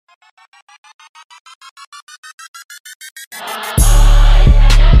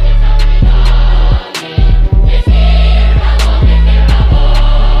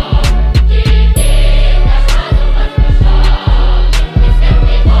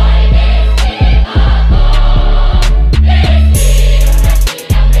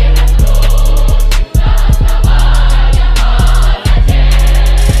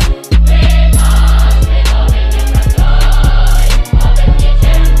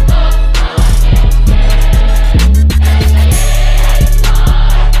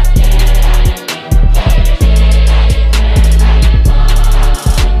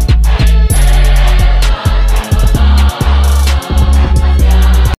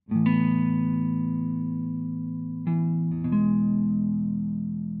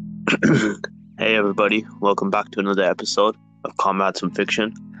Hey everybody, welcome back to another episode of Comrades from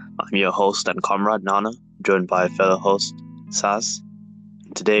Fiction. I'm your host and comrade Nana, joined by a fellow host, Saz.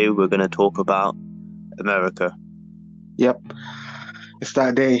 Today we're going to talk about America. Yep, it's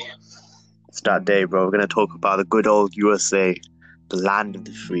that day. It's that day, bro. We're going to talk about the good old USA, the land of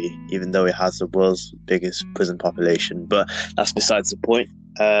the free, even though it has the world's biggest prison population. But that's besides the point.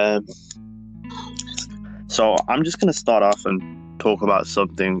 So I'm just going to start off and talk about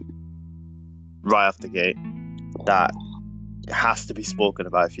something right off the gate that has to be spoken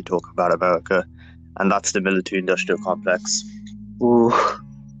about if you talk about America, and that's the military-industrial complex. Ooh,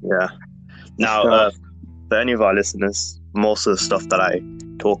 Yeah. Now, for any of our listeners, most of the stuff that I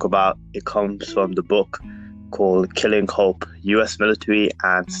talk about, it comes from the book called Killing Hope, U.S. Military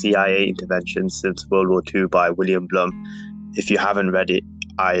and CIA Interventions Since World War II by William Blum. If you haven't read it,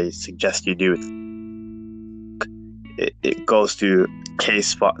 I suggest you do. It goes through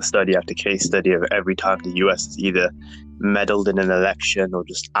case study after case study of every time the US has either meddled in an election or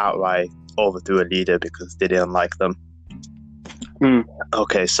just outright overthrew a leader because they didn't like them.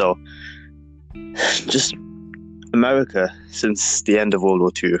 Okay, so just America, since the end of World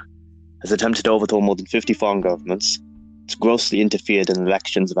War II, has attempted to overthrow more than 50 foreign governments. It's grossly interfered in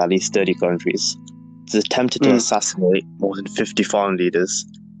elections of at least 30 countries. It's attempted to assassinate more than 50 foreign leaders.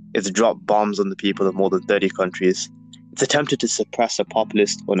 It's dropped bombs on the people of more than 30 countries. It's attempted to suppress a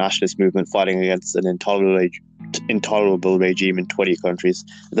populist or nationalist movement fighting against an intolerable regime in 20 countries.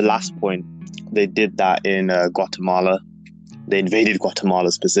 The last point, they did that in Guatemala. They invaded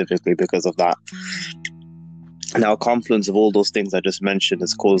Guatemala specifically because of that. Now, a confluence of all those things I just mentioned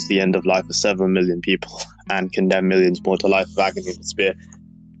has caused the end of life of several million people and condemned millions more to life of agony and despair.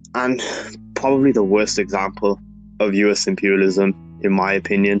 And probably the worst example of US imperialism, in my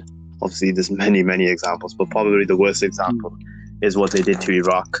opinion, obviously there's many, many examples, but probably the worst example is what they did to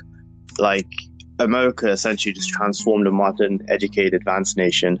Iraq. Like, America essentially just transformed a modern, educated, advanced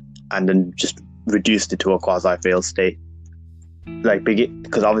nation and then just reduced it to a quasi-failed state. Like,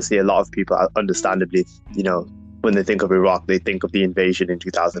 because obviously a lot of people, understandably, when they think of Iraq, they think of the invasion in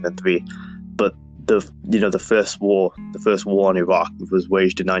 2003. But the first war in Iraq was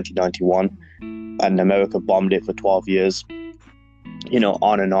waged in 1991, and America bombed it for 12 years.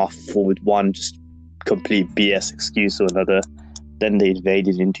 On and off with one just complete BS excuse or another. Then they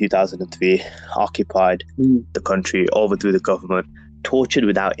invaded in 2003, occupied the country, overthrew the government, tortured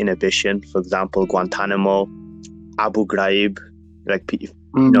without inhibition. For example, Guantanamo, Abu Ghraib,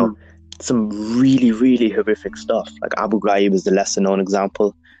 some really, really horrific stuff. Like Abu Ghraib is the lesser known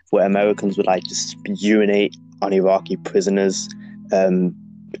example where Americans would just urinate on Iraqi prisoners,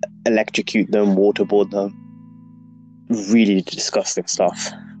 electrocute them, waterboard them. Really disgusting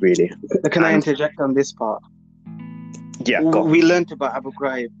stuff, really. Can I interject on this part? Yeah, go. We learned about Abu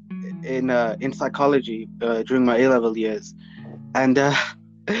Ghraib in psychology during my A-level years, and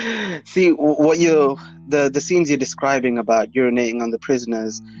see what the scenes you're describing about urinating on the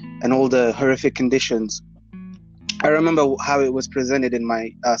prisoners and all the horrific conditions. I remember how it was presented in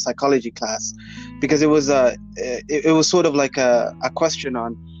my psychology class, because it was sort of like a question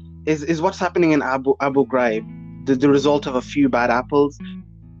on is what's happening in Abu Ghraib the result of a few bad apples,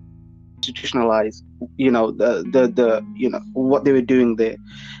 institutionalized, what they were doing there.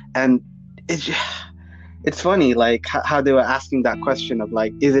 And it's funny, like how they were asking that question of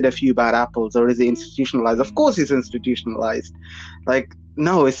is it a few bad apples or is it institutionalized? Of course it's institutionalized. Like,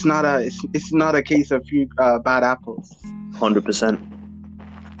 no, it's not a case of few bad apples. 100%.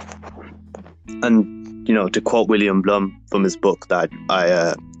 And to quote William Blum from his book that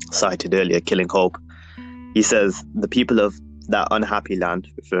I cited earlier, Killing Hope, he says, the people of that unhappy land,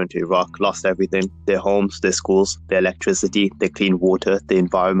 referring to Iraq, lost everything: their homes, their schools, their electricity, their clean water, their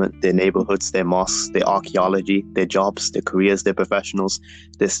environment, their neighborhoods, their mosques, their archaeology, their jobs, their careers, their professionals,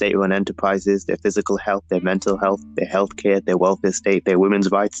 their state-run enterprises, their physical health, their mental health, their healthcare, their welfare state, their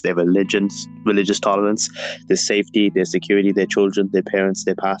women's rights, their religious tolerance, their safety, their security, their children, their parents,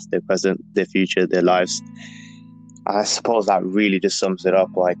 their past, their present, their future, their lives. I suppose that really just sums it up.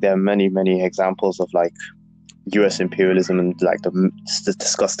 There are many, many examples of US imperialism and the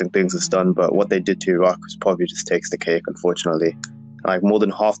disgusting things it's done, but what they did to Iraq probably just takes the cake, unfortunately. More than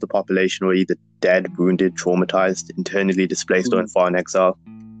half the population were either dead, wounded, traumatized, internally displaced, or in foreign exile.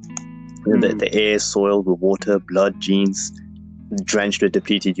 The air is soiled with water, blood, genes, drenched with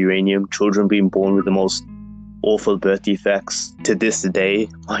depleted uranium, children being born with the most awful birth defects. To this day,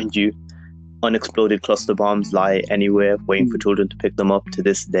 mind you, unexploded cluster bombs lie anywhere, waiting for children to pick them up to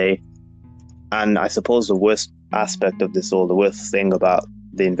this day. And I suppose the worst aspect of this all, the worst thing about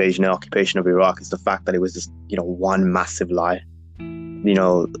the invasion and occupation of Iraq is the fact that it was just, one massive lie.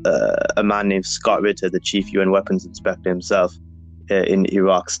 a man named Scott Ritter, the chief UN weapons inspector himself in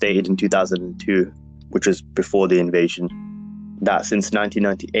Iraq, stated in 2002, which was before the invasion, that since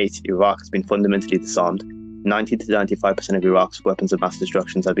 1998, Iraq has been fundamentally disarmed. 90 to 95% of Iraq's weapons of mass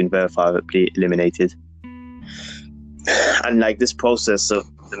destruction have been verifiably eliminated. And like this process of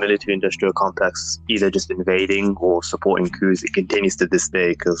the military-industrial complex either just invading or supporting coups, it continues to this day,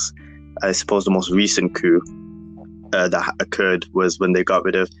 because I suppose the most recent coup that occurred was when they got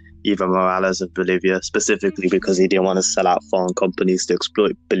rid of Evo Morales of Bolivia, specifically because he didn't want to sell out foreign companies to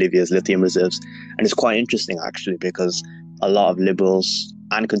exploit Bolivia's lithium reserves. And it's quite interesting, actually, because a lot of liberals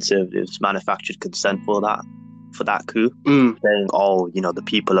and conservatives manufactured consent for that coup, saying, the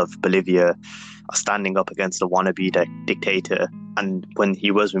people of Bolivia are standing up against the wannabe dictator. And when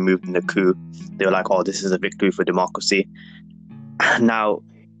he was removed in the coup, they were like, this is a victory for democracy. Now,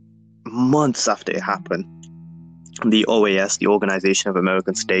 months after it happened, the OAS, the Organization of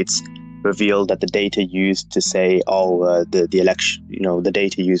American States, revealed that the data used to say, the election, the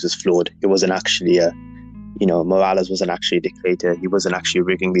data used was flawed. It wasn't actually Morales wasn't actually a dictator. He wasn't actually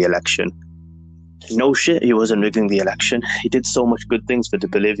rigging the election. No shit, he wasn't rigging the election. He did so much good things for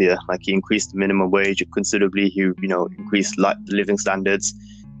Bolivia. Like, he increased the minimum wage considerably. He, increased living standards.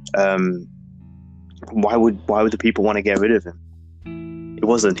 Why would the people want to get rid of him? It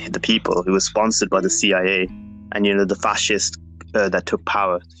wasn't the people. It was sponsored by the CIA and the fascist that took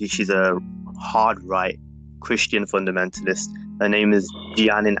power. She's a hard right Christian fundamentalist. Her name is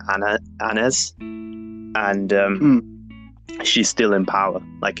Jeanine Áñez, and she's still in power.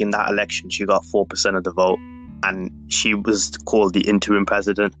 Like, in that election, she got 4% of the vote, and she was called the interim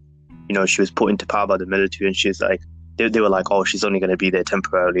president. She was put into power by the military, and she's like, they were like, she's only going to be there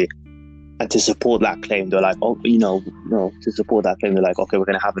temporarily. And to support that claim, they're like, to support that claim, they're like, okay, we're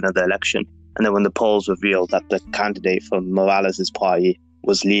going to have another election. And then when the polls revealed that the candidate from Morales' party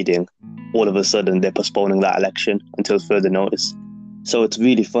was leading, all of a sudden they're postponing that election until further notice. So it's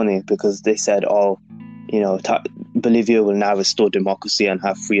really funny, because they said, Bolivia will now restore democracy and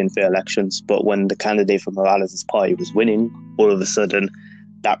have free and fair elections. But when the candidate from Morales' party was winning, all of a sudden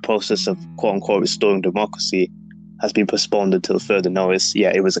that process of quote-unquote restoring democracy has been postponed until further notice.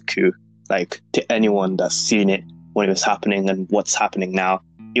 Yeah, it was a coup. Like, to anyone that's seen it when it was happening and what's happening now,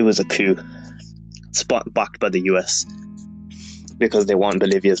 it was a coup. It's backed by the US because they want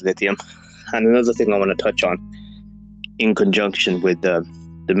Bolivia's lithium. And another thing I want to touch on, in conjunction with the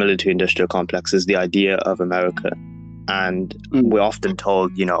military-industrial complex, is the idea of America. And we're often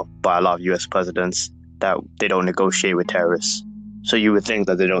told, by a lot of US presidents, that they don't negotiate with terrorists. So you would think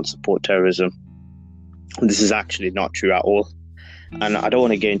that they don't support terrorism. This is actually not true at all. And I don't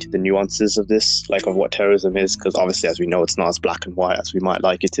want to get into the nuances of this, like of what terrorism is, because obviously, as we know, it's not as black and white as we might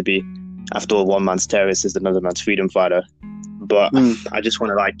like it to be. After all, one man's terrorist is another man's freedom fighter. But I just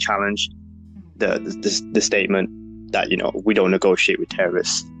want to challenge the statement that, we don't negotiate with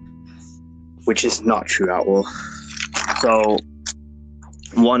terrorists, which is not true at all. So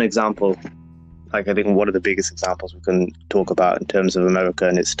one example, I think one of the biggest examples we can talk about in terms of America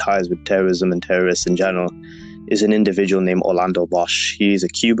and its ties with terrorism and terrorists in general, is an individual named Orlando Bosch. He's a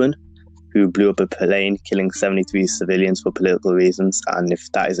Cuban who blew up a plane, killing 73 civilians for political reasons. And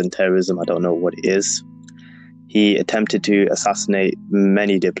if that isn't terrorism, I don't know what it is. He attempted to assassinate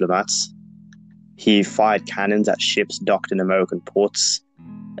many diplomats. He fired cannons at ships docked in American ports.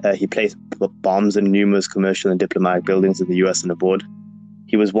 He placed bombs in numerous commercial and diplomatic buildings in the US and abroad.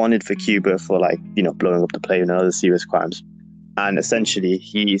 He was wanted for Cuba for blowing up the plane and other serious crimes. And essentially,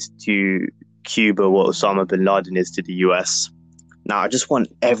 he's to Cuba what Osama bin Laden is to the US. Now, I just want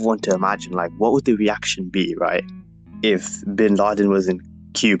everyone to imagine, what would the reaction be, right? If bin Laden was in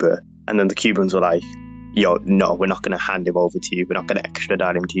Cuba and then the Cubans were like, yo, no, we're not going to hand him over to you. We're not going to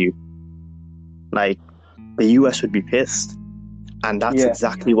extradite him to you. The US would be pissed. And that's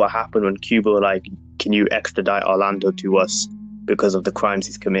exactly what happened when Cuba were like, can you extradite Orlando to us because of the crimes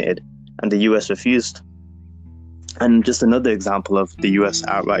he's committed? And the US refused. And just another example of the US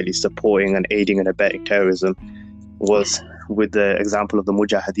outrightly supporting and aiding and abetting terrorism was with the example of the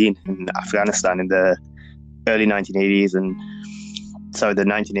Mujahideen in Afghanistan in the early 1980s and the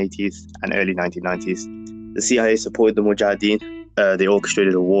 1980s and early 1990s. The CIA supported the Mujahideen. They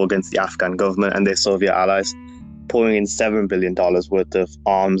orchestrated a war against the Afghan government and their Soviet allies, pouring in $7 billion worth of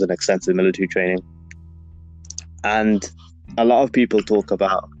arms and extensive military training. And a lot of people talk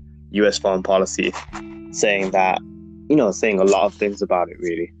about US foreign policy, saying that, saying a lot of things about it,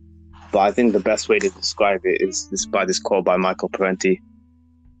 really. But I think the best way to describe it is by this quote by Michael Parenti,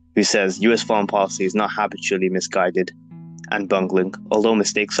 who says, US foreign policy is not habitually misguided and bungling. Although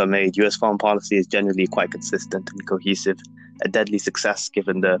mistakes are made, US foreign policy is generally quite consistent and cohesive, a deadly success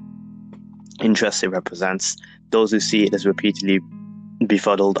given the interests it represents. Those who see it as repeatedly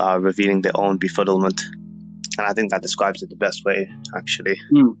befuddled are revealing their own befuddlement. And I think that describes it the best way, actually.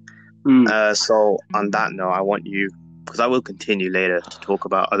 So on that note, I want you, because I will continue later to talk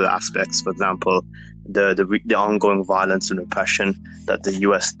about other aspects, for example, the ongoing violence and repression that the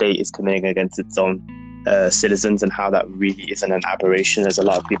US state is committing against its own citizens, and how that really isn't an aberration as a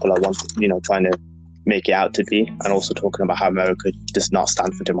lot of people are trying to make it out to be, and also talking about how America does not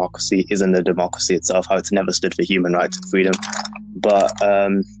stand for democracy, isn't a democracy itself, how it's never stood for human rights and freedom. But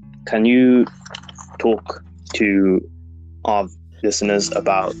can you talk to our listeners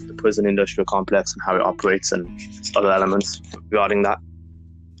about the prison industrial complex and how it operates and other elements regarding that?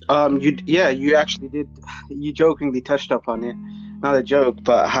 You actually did. You jokingly touched up on it. Not a joke,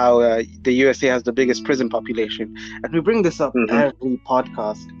 but how the USA has the biggest prison population. And we bring this up every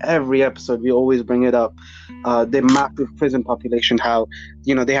podcast, every episode, we always bring it up. The massive prison population, how,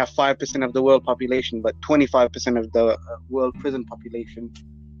 they have 5% of the world population, but 25% of the world prison population.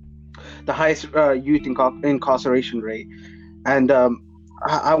 The highest youth incarceration rate. And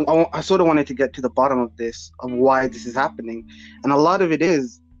I sort of wanted to get to the bottom of this, of why this is happening. And a lot of it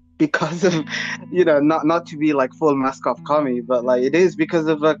is because of, not to be like full Maskov commie, but like it is because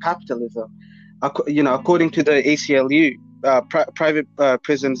of capitalism. According to the ACLU, private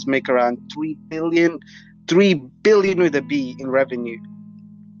prisons make around 3 billion with a B in revenue.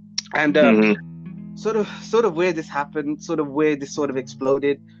 And sort of where this happened, sort of where this sort of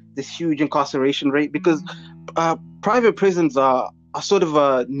exploded, this huge incarceration rate, because private prisons are sort of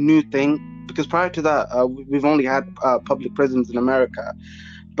a new thing, because prior to that, we've only had public prisons in America.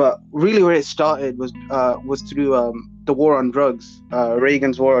 But really where it started was through the war on drugs,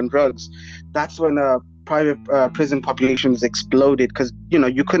 Reagan's war on drugs. That's when private prison populations exploded, because,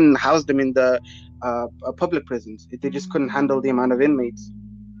 you couldn't house them in the public prisons. They just couldn't handle the amount of inmates.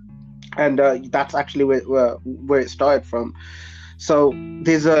 And that's actually where it started from. So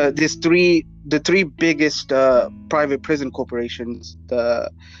there's the three biggest private prison corporations,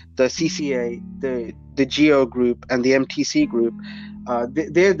 the CCA, the GEO Group, and the MTC Group.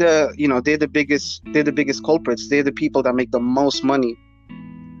 They're the biggest culprits. They're the people that make the most money.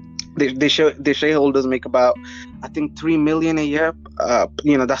 Their shareholders make about, I think, $3 million a year.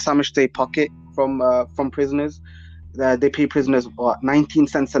 That's how much they pocket from prisoners. They pay prisoners 19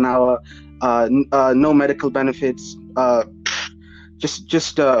 cents an hour. No medical benefits.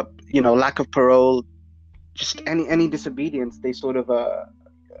 Just lack of parole. Just any disobedience, they sort of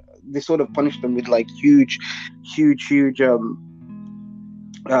punish them with like huge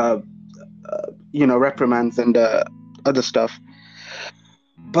reprimands and other stuff.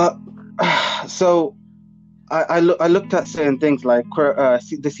 But so I looked at certain things like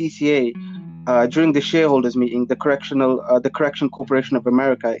the CCA during the shareholders meeting, the Correction Corporation of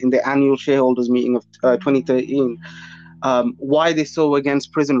America, in the annual shareholders meeting of 2013. Why they so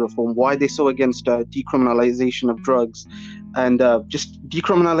against prison reform, why they so against decriminalization of drugs, and just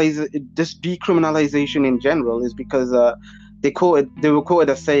decriminalization in general, is because they were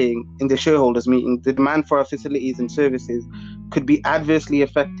quoted as saying in the shareholders meeting, the demand for our facilities and services could be adversely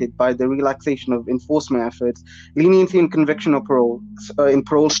affected by the relaxation of enforcement efforts, leniency in conviction or parole, in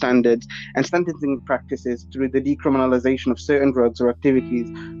parole standards, and sentencing practices through the decriminalization of certain drugs or activities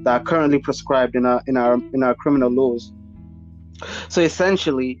that are currently prescribed in our criminal laws. So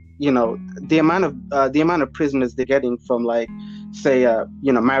essentially, the amount of prisoners they're getting from, like, say,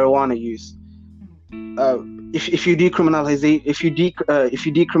 marijuana use. If you decriminalize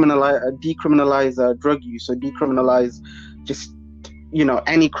drug use, or decriminalize just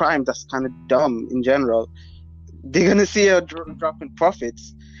any crime that's kind of dumb in general, they're gonna see a drop in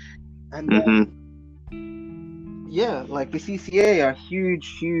profits. And like the CCA are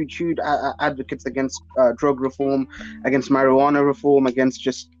huge advocates against drug reform, against marijuana reform, against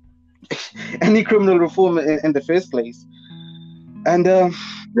just any criminal reform in the first place. And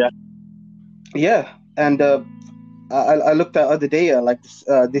and I looked at other data, like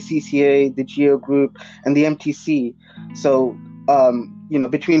the CCA, the GEO Group, and the MTC. So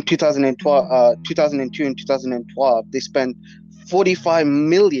between 2002 and 2012, they spent 45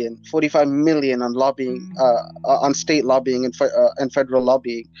 million on lobbying, on state lobbying and federal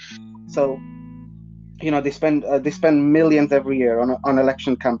lobbying. So they spend millions every year on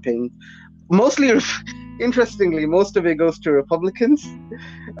election campaigns. Mostly, interestingly, most of it goes to Republicans.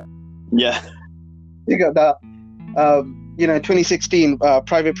 Yeah, you got that. In 2016,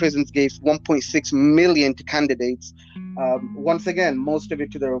 private prisons gave 1.6 million to candidates. Once again, most of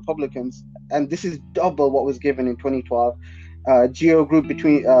it to the Republicans, and this is double what was given in 2012. Geo Group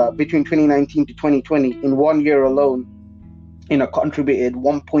between 2019 to 2020, in 1 year alone, contributed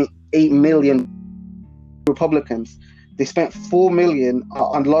 1.8 million Republicans. They spent 4 million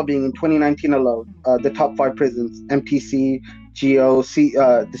on lobbying in 2019 alone. The top five prisons: MTC, Geo,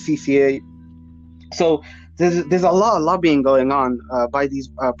 the CCA. So there's a lot of lobbying going on by these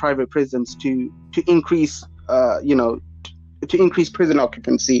private prisons to increase to increase prison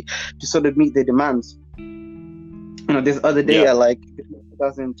occupancy, to sort of meet their demands. There's other data like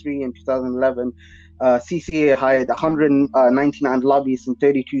 2003 and 2011. CCA hired 199 lobbyists in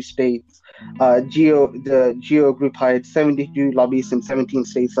 32 states. The Geo Group hired 72 lobbyists in 17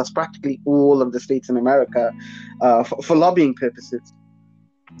 states. That's practically all of the states in America for lobbying purposes.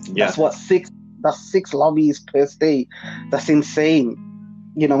 Yeah. That's six lobbyists per state. That's insane,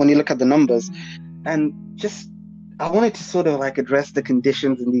 when you look at the numbers. And just, I wanted to sort of like address the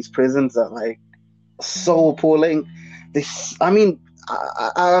conditions in these prisons that like so appalling.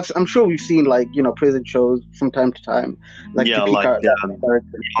 I'm sure we've seen prison shows from time to time,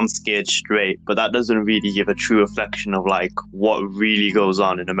 Unscared Straight, but that doesn't really give a true reflection of like what really goes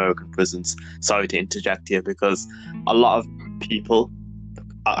on in American prisons. Sorry to interject here, because a lot of people,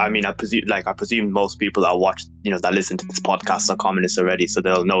 I presume most people that watch, that listen to this podcast are communists already, so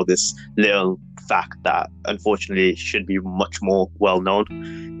they'll know this little fact that unfortunately should be much more well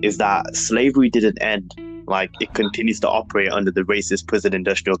known, is that slavery didn't end. Like, it continues to operate under the racist prison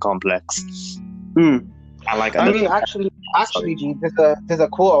industrial complex. Actually, G, there's a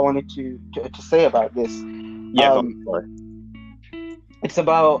quote I wanted to say about this. Yeah, it's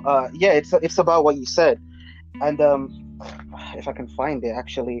about it's about what you said, and if I can find it,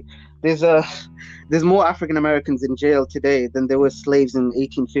 actually, there's more African Americans in jail today than there were slaves in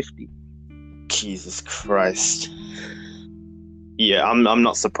 1850. Jesus Christ. Yeah, I'm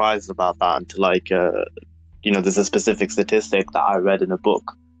not surprised about that until there's a specific statistic that I read in a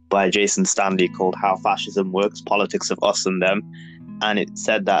book by Jason Stanley called How Fascism Works, Politics of Us and Them. And it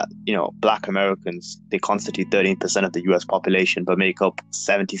said that, Black Americans, they constitute 13% of the US population, but make up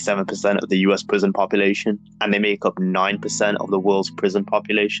 77% of the US prison population. And they make up 9% of the world's prison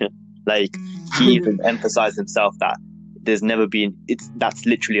population. Like, he even emphasized himself that that's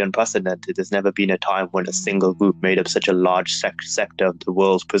literally unprecedented. There's never been a time when a single group made up such a large sector of the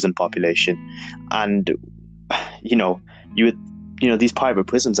world's prison population. And, these private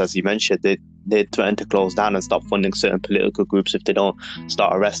prisons, as you mentioned, they threaten to close down and stop funding certain political groups if they don't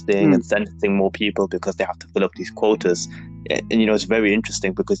start arresting and sentencing more people, because they have to fill up these quotas. And, it's very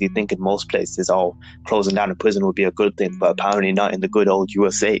interesting, because you think in most places, closing down a prison would be a good thing, but apparently not in the good old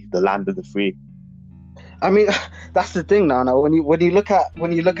USA, the land of the free. I mean, that's the thing now. When you look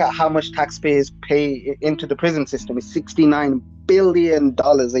at how much taxpayers pay into the prison system, it's $69 billion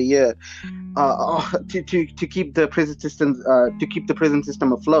a year to keep the prison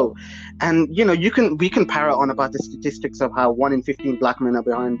system afloat. And we can parrot on about the statistics of how 1 in 15 Black men are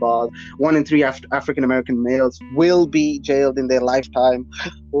behind bars, 1 in 3 African American males will be jailed in their lifetime,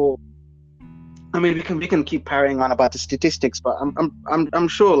 or we can keep parroting on about the statistics, but I'm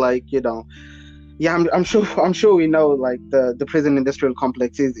sure I'm sure we know the prison industrial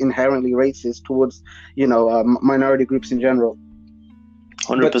complex is inherently racist towards minority groups in general.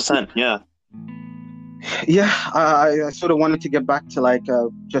 100%, yeah. Yeah, I sort of wanted to get back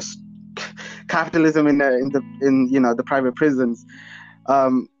to just capitalism in the private prisons.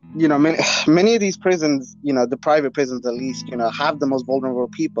 Many of these prisons, the private prisons at least, have the most vulnerable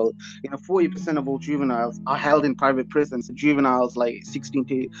people. 40% of all juveniles are held in private prisons. Juveniles 14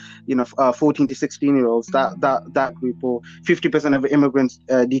 to 16-year-olds, that group, or 50% of immigrants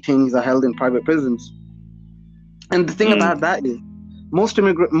detainees are held in private prisons. And the thing about that is, most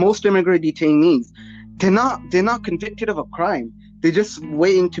immigrant detainees, they're not convicted of a crime. They're just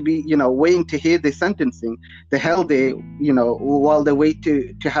waiting to hear their sentencing. They're held there, while they wait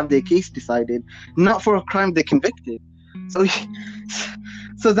to have their case decided, not for a crime they're convicted. So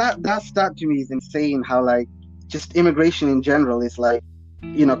that to me is insane. How just immigration in general is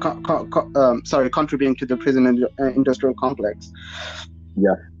contributing to the prison industrial complex.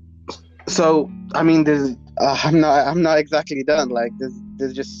 Yeah. So there's I'm not exactly done.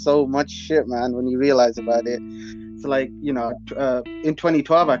 There's just so much shit, man, when you realize about it. So in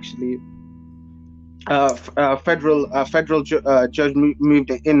 2012, actually, federal judge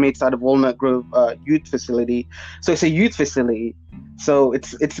moved inmates out of Walnut Grove youth facility. So it's a youth facility. So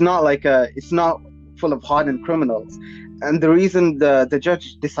it's not it's not full of hardened criminals. And the reason the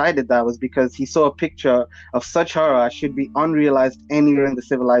judge decided that was because he saw a picture of such horror should be unrealized anywhere in the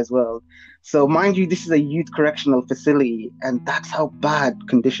civilized world. So mind you, this is a youth correctional facility, and that's how bad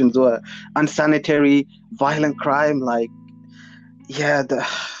conditions were. Unsanitary, violent crime, yeah,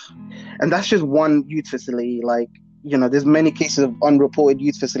 and that's just one youth facility. Like, there's many cases of unreported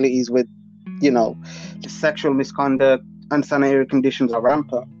youth facilities with, just sexual misconduct, unsanitary conditions are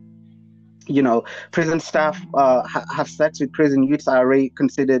rampant. Prison staff have sex with prison youths are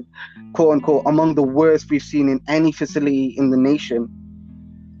considered, quote unquote, among the worst we've seen in any facility in the nation.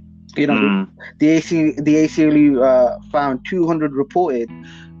 You know, the, Mm, the ACLU found 200 reported.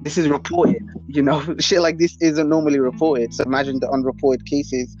 This is reported. Shit like this isn't normally reported. So imagine the unreported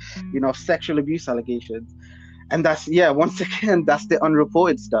cases, of sexual abuse allegations. And that's, yeah, once again, that's the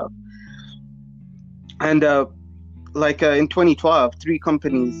unreported stuff. And in 2012, three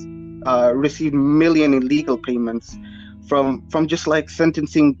companies received million in legal payments from just like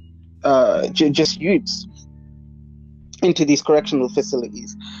sentencing just youths into these correctional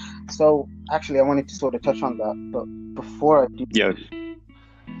facilities. So actually, I wanted to sort of touch on that, but before I do, yeah.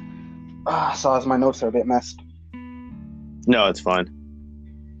 so as my notes are a bit messed. No, it's fine.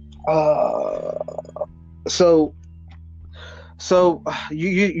 Uh, so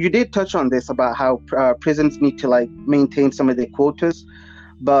you did touch on this about how prisons need to like maintain some of their quotas,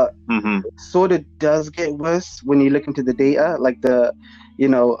 but Mm-hmm. it sort of does get worse when you look into the data. Like the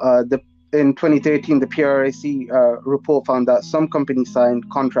in 2013, the PRIC report found that some companies signed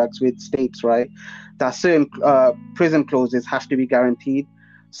contracts with states, right, that certain prison clauses have to be guaranteed.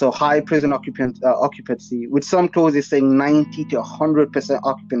 So high prison occupancy, with some clauses saying 90 to 100%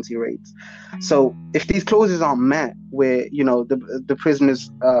 occupancy rates. So if these clauses aren't met, where the prisoners,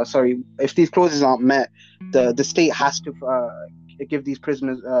 if these clauses aren't met, the state has to give these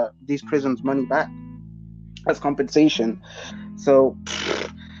prisons money back as compensation. So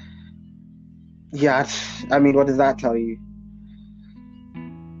yeah, I mean, what does that tell you?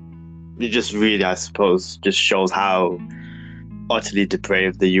 It just really, I suppose, just shows how utterly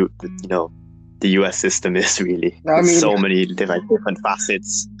depraved the US system is. Really, I mean, so many different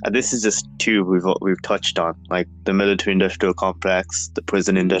facets, and this is just two we've touched on, like the military-industrial complex, the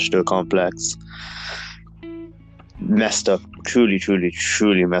prison-industrial complex. Messed up, truly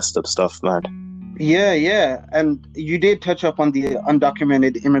messed up stuff, man. Yeah, and you did touch up on the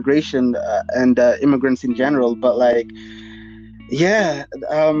undocumented immigration and immigrants in general, but like, yeah,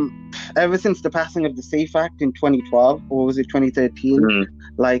 ever since the passing of the SAFE Act in 2012, or was it 2013? Mm.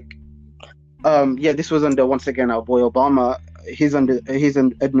 Like, yeah, this was under, once again, our boy Obama, his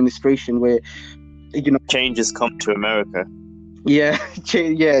administration, where Changes come to America. yeah,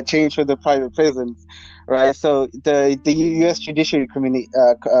 change for the private prisons, right? So the U.S. Judiciary Committee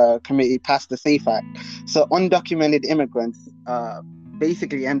passed the SAFE Act. So undocumented immigrants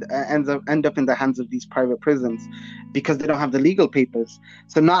basically end up in the hands of these private prisons because they don't have the legal papers.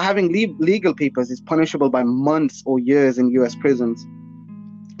 So not having legal papers is punishable by months or years in U.S. prisons.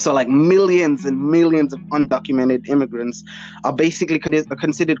 So like millions and millions of undocumented immigrants are basically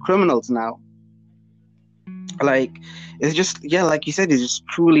considered criminals now. Like, it's just, yeah, like you said, it's just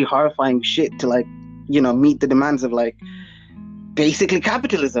truly horrifying shit to like, meet the demands of like basically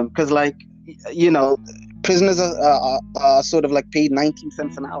capitalism. Because like, prisoners are sort of like paid 19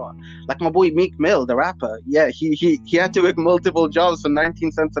 cents an hour. Like my boy Meek Mill, the rapper, yeah, he had to work multiple jobs for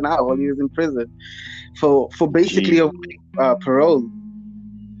 19 cents an hour while he was in prison for basically a parole.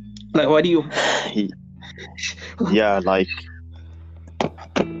 Like, what do you? Yeah, like,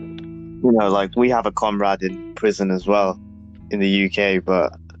 like we have a comrade in prison as well in the UK,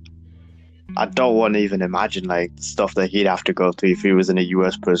 but I don't want to even imagine like the stuff that he'd have to go through if he was in a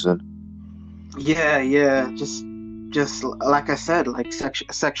US prison. Yeah, just like I said, like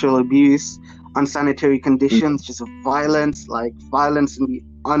sexual abuse, unsanitary conditions, just violence in the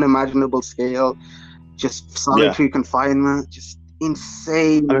unimaginable scale, just solitary confinement, just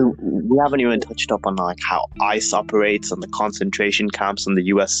insane. I mean, we haven't even touched up on like how ICE operates on the concentration camps on the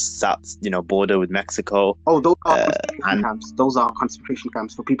US border with Mexico. Oh, those are concentration camps. Those are concentration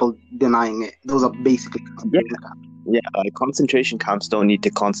camps for people denying it. Those are basically concentration camps. Yeah, like concentration camps don't need to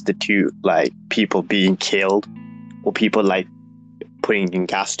constitute like people being killed or people like putting in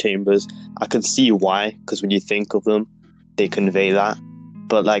gas chambers. I can see why, because when you think of them, they convey that.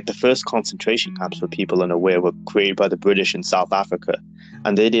 But like the first concentration camps for people unaware were created by the British in South Africa,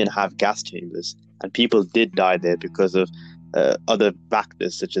 and they didn't have gas chambers, and people did die there because of other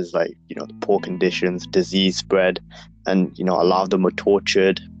factors such as like the poor conditions, disease spread, and a lot of them were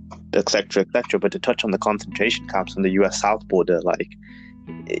tortured, etc. But to touch on the concentration camps on the US South border, like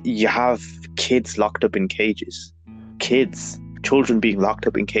you have kids locked up in cages, children being locked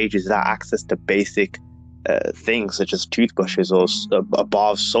up in cages without access to basic things such as toothbrushes or a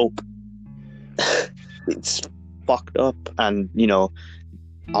bar of soap. It's fucked up, and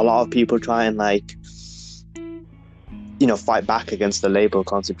a lot of people try and like fight back against the label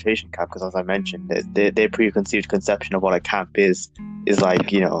concentration camp, because as I mentioned, their preconceived conception of what a camp is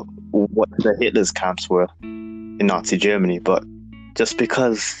like, what the Hitler's camps were in Nazi Germany. But just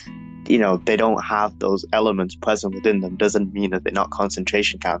because, they don't have those elements present within them doesn't mean that they're not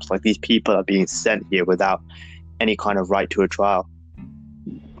concentration camps. Like, these people are being sent here without any kind of right to a trial.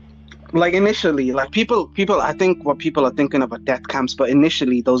 Like, initially, like people, I think what people are thinking about death camps, but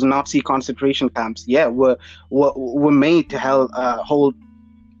initially those Nazi concentration camps, were made to hold,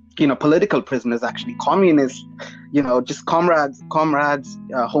 political prisoners, actually communists, just comrades,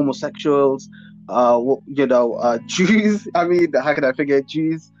 homosexuals, Jews. I mean, how could I forget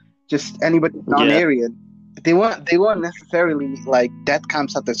Jews? Just anybody non-Aryan. They weren't necessarily like death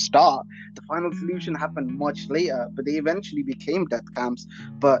camps at the start. The final solution happened much later, but they eventually became death camps.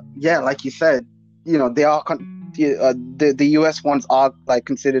 But yeah, like you said, they are the US ones are like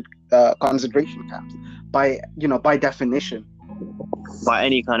considered concentration camps by definition. By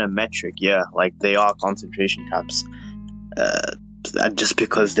any kind of metric, yeah, like they are concentration camps. Just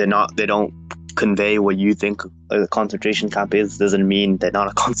because they don't convey what you think a concentration camp is doesn't mean they're not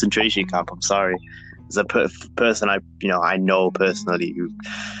a concentration camp. I'm sorry. As a person I know personally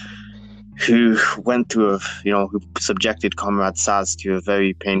who went through who subjected Comrade Saz to a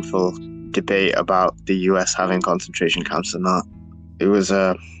very painful debate about the US having concentration camps or not. It was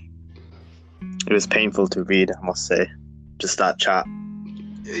painful to read, I must say, just that chat.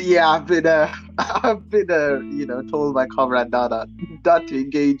 Yeah, I've been told by Comrade Dada not to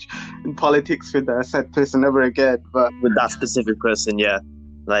engage in politics with said person ever again. But with that specific person, yeah,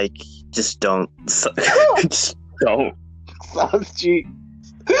 like just don't. Just don't. Sounds cheap.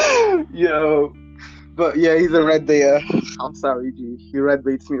 Yo, but yeah, he's a red baiter. I'm sorry, G. He red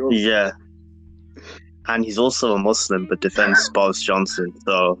baits me over. Yeah, and he's also a Muslim, but defends Boris Johnson.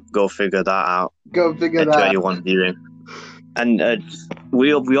 So go figure that out. Go figure that out. To anyone viewing. And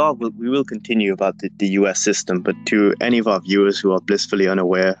we will continue about the US system, but to any of our viewers who are blissfully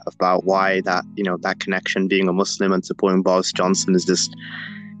unaware about why that that connection, being a Muslim and supporting Boris Johnson, is just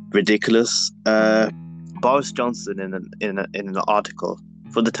ridiculous. Boris Johnson in an article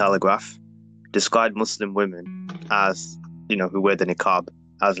for the Telegraph described Muslim women as who wear the niqab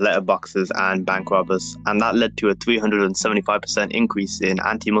as letterboxers and bank robbers, and that led to a 375% increase in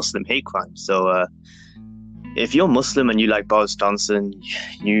anti-Muslim hate crimes. So. If you're Muslim and you like Boris Johnson,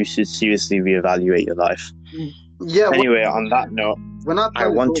 you should seriously reevaluate your life. Yeah. Anyway, on that note, I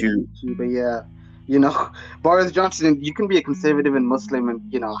want to. But yeah, Boris Johnson, you can be a conservative and Muslim, and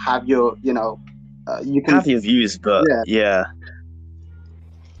have your, you can have your views, but yeah.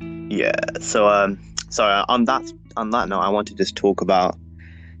 So sorry. On that note, I want to just talk about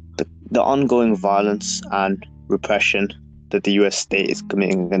the ongoing violence and repression that the US state is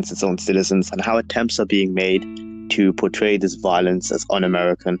committing against its own citizens, and how attempts are being made to portray this violence as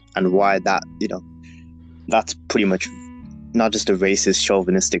un-American, and why that, that's pretty much not just a racist,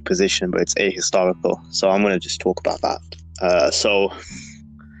 chauvinistic position, but it's ahistorical. So I'm going to just talk about that. So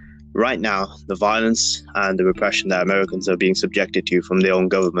right now, the violence and the repression that Americans are being subjected to from their own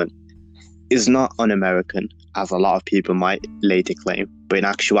government is not un-American, as a lot of people might later claim, but in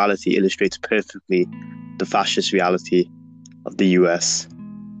actuality illustrates perfectly the fascist reality of the US,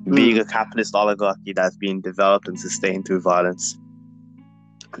 being a capitalist oligarchy that's been developed and sustained through violence.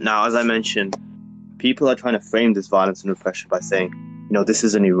 Now, as I mentioned, people are trying to frame this violence and repression by saying, this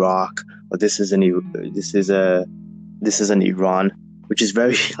is an Iraq, or this is an Iran, which is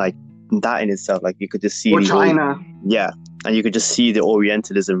very like that in itself. Like, you could just see China. And you could just see the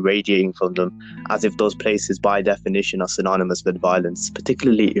Orientalism radiating from them, as if those places by definition are synonymous with violence,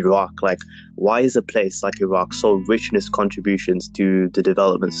 particularly Iraq. Like, why is a place like Iraq so rich in its contributions to the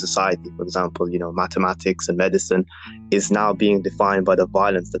development of society? For example, mathematics and medicine is now being defined by the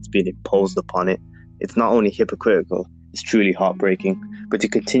violence that's being imposed upon it. It's not only hypocritical, it's truly heartbreaking. But to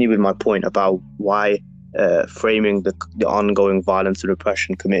continue with my point about why framing the ongoing violence and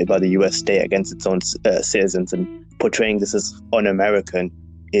repression committed by the US state against its own citizens and portraying this as un-American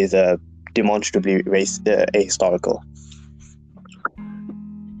is demonstrably ahistorical.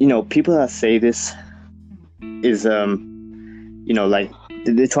 People that say this is, like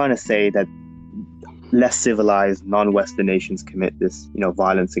they're trying to say that less civilized, non-Western nations commit this,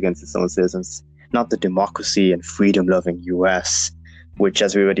 violence against its own citizens, not the democracy and freedom-loving US, which,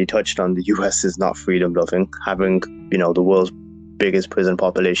 as we already touched on, the US is not freedom-loving. Having, the world's biggest prison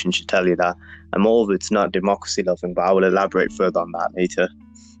population should tell you that. And moreover, it's not democracy-loving, but I will elaborate further on that later.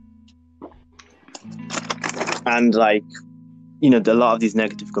 And, a lot of these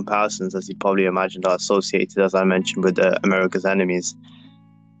negative comparisons, as you probably imagined, are associated, as I mentioned, with America's enemies.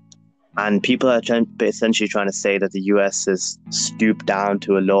 And people are essentially trying to say that the US has stooped down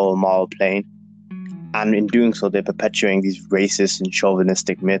to a lower moral plane. And in doing so, they're perpetuating these racist and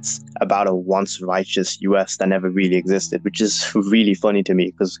chauvinistic myths about a once righteous US that never really existed, which is really funny to me,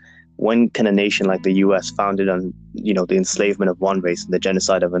 because when can a nation like the US, founded on, the enslavement of one race and the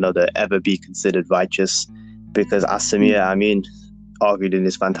genocide of another, ever be considered righteous? Because as Samir Amin argued in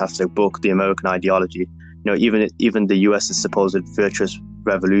his fantastic book, The American Ideology, even the US's supposed virtuous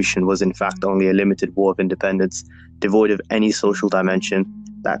revolution was in fact only a limited war of independence, devoid of any social dimension,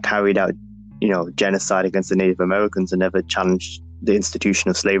 that carried out, genocide against the Native Americans and never challenged the institution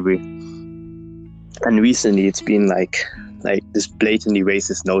of slavery. And recently, it's been like this blatantly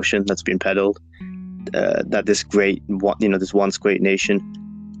racist notion that's been peddled, that this once great nation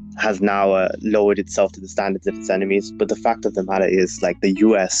has now lowered itself to the standards of its enemies. But the fact of the matter is, the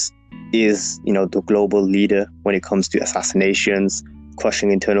US is, the global leader when it comes to assassinations, crushing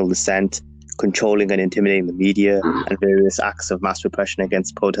internal dissent, controlling and intimidating the media, and various acts of mass repression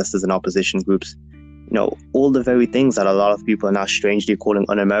against protesters and opposition groups. All the very things that a lot of people are now strangely calling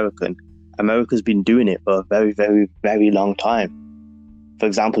un-American. America's been doing it for a very, very, very long time. For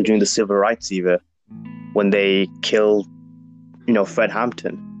example, during the Civil Rights era, when they killed, Fred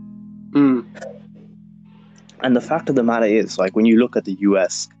Hampton. And the fact of the matter is, when you look at the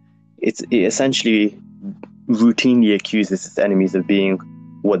US, it essentially routinely accuses its enemies of being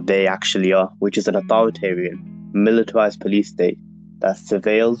what they actually are, which is an authoritarian, militarized police state that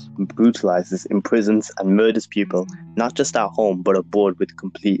surveils, brutalizes, imprisons, and murders people, not just at home, but abroad with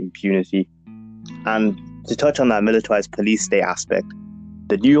complete impunity. And to touch on that militarized police state aspect,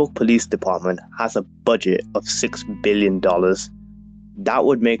 the New York Police Department has a budget of $6 billion. That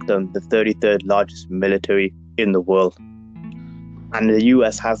would make them the 33rd largest military in the world. And the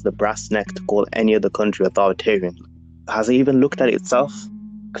US has the brass neck to call any other country authoritarian. Has it even looked at it itself?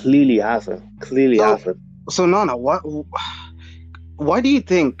 Clearly hasn't. So Nana, what do you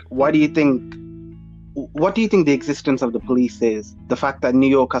think the existence of the police is? The fact that New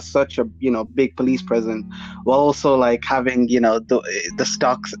York has such a big police presence, while also having the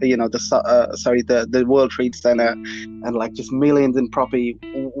stocks, the World Trade Center, and just millions in property.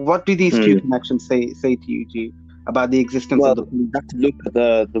 What do these two connections say to you, G, about the existence of the police? You have to look at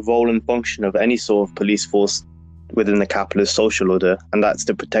the role and function of any sort of police force within the capitalist social order, and that's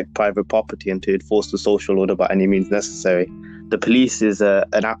to protect private property and to enforce the social order by any means necessary. The police is an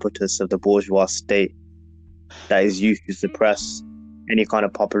apparatus of the bourgeois state that is used to suppress any kind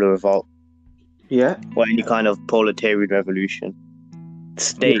of popular revolt, or any kind of proletarian revolution.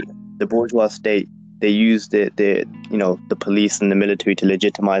 The bourgeois state, they use the police and the military to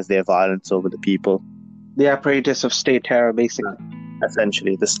legitimize their violence over the people. The apparatus of state terror, basically.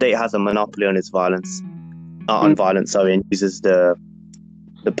 Essentially, the state has a monopoly on its violence. And uses the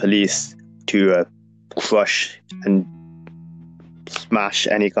police to crush and smash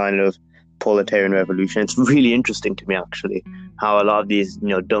any kind of proletarian revolution. It's really interesting to me, actually, how a lot of these,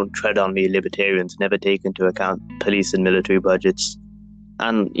 don't tread on me libertarians never take into account police and military budgets,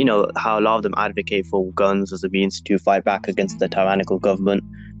 and how a lot of them advocate for guns as a means to fight back against the tyrannical government.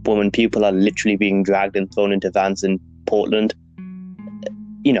 But when people are literally being dragged and thrown into vans in Portland,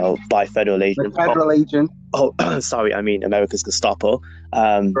 by federal agents. Sorry, I mean America's Gestapo.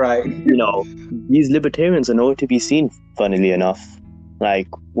 Right. These libertarians are nowhere to be seen, funnily enough.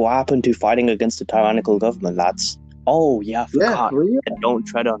 What happened to fighting against the tyrannical government, lads? Oh, yeah, I forgot. Really? Don't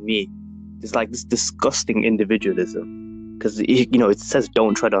tread on me. It's this disgusting individualism. Because, it says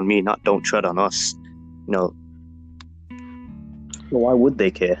don't tread on me, not don't tread on us. So why would they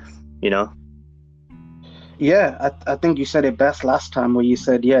care, Yeah, I think you said it best last time, where you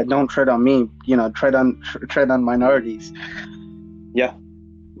said, don't tread on me, tread on minorities. Yeah,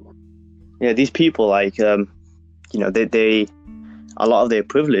 these people, they a lot of their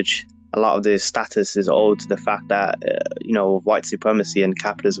privilege, a lot of their status is owed to the fact that, white supremacy and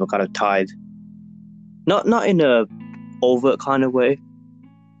capitalism are kind of tied. Not in a overt kind of way,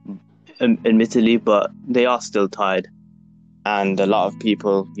 admittedly, but they are still tied. And a lot of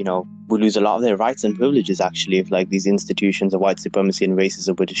people, will lose a lot of their rights and privileges, actually, if these institutions of white supremacy and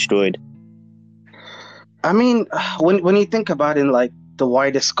racism were destroyed. I mean, when you think about it in the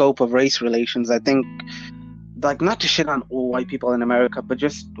wider scope of race relations, I think not to shit on all white people in America, but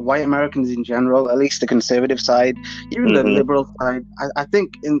just white Americans in general, at least the conservative side, even the liberal side, I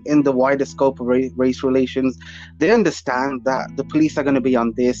think in the wider scope of race relations, they understand that the police are going to be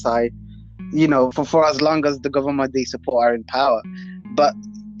on their side, for as long as the government they support are in power. But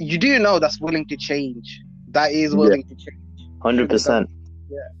you do know that's willing to change. That is willing to change. 100%.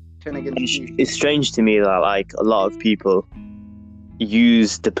 Turn against you. It's strange to me that a lot of people,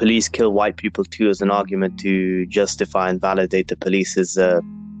 use the police kill white people too as an argument to justify and validate the police's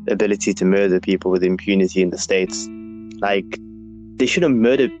ability to murder people with impunity in the States. Like, they shouldn't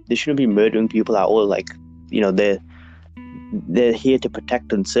be murdering people at all. Like, they're here to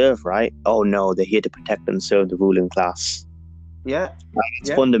protect and serve, right? Oh no, they're here to protect and serve the ruling class. Yeah.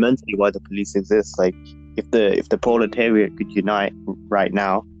 It's fundamentally why the police exist. Like, if the proletariat could unite right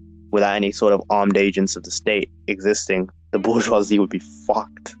now without any sort of armed agents of the state existing, the bourgeoisie would be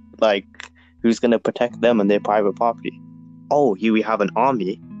fucked. Like, who's going to protect them and their private property? Oh, here we have an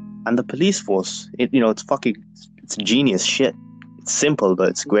army and the police force. It's genius shit. It's simple, but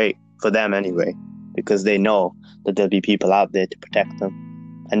it's great for them anyway, because they know that there'll be people out there to protect them.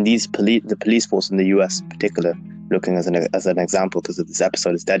 And the police force in the US in particular, looking as an example, because this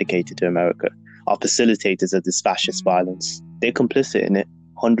episode is dedicated to America, are facilitators of this fascist violence. They're complicit in it,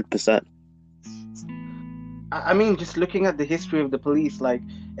 100%. I mean, just looking at the history of the police, like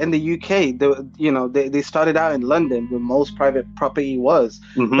in the UK, they started out in London, where most private property was.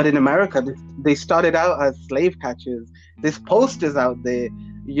 Mm-hmm. But in America, they started out as slave catchers. There's posters out there,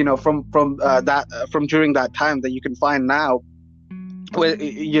 from during that time that you can find now, where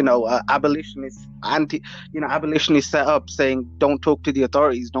abolitionists set up saying, "Don't talk to the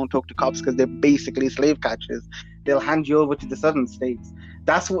authorities, don't talk to cops, because they're basically slave catchers. They'll hand you over to the southern states."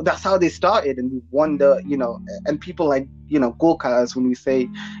 That's how they started, and we wonder, and people like, Gurkhas, when we say,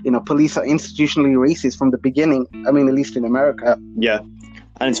 police are institutionally racist from the beginning. I mean, at least in America. Yeah,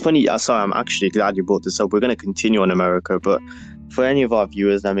 and it's funny. Sorry, I'm actually glad you brought this up. We're going to continue on America, but for any of our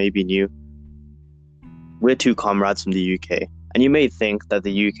viewers that may be new, we're two comrades from the UK, and you may think that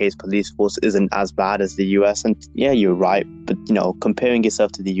the UK's police force isn't as bad as the US, and yeah, you're right. But comparing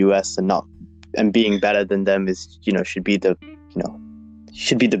yourself to the US and being better than them is,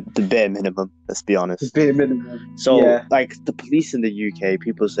 should be the bare minimum, let's be honest. The bare minimum. So, yeah. Like, the police in the UK,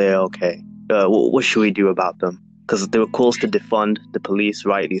 people say, okay, what should we do about them? Because there were calls to defund the police,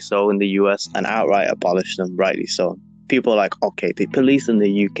 rightly so, in the US, and outright abolish them, rightly so. People are like, okay, the police in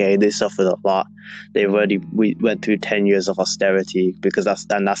the UK, they suffered a lot. We went through 10 years of austerity, because that's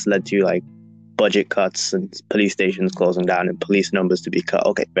led to, like, budget cuts and police stations closing down and police numbers to be cut.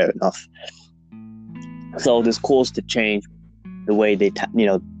 Okay, fair enough. So there's calls to change the way they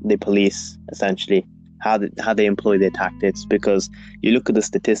police, essentially, how they employ their tactics, because you look at the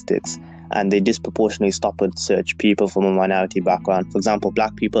statistics and they disproportionately stop and search people from a minority background. For example,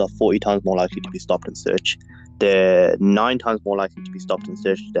 black people are 40 times more likely to be stopped and searched. They're 9 times more likely to be stopped and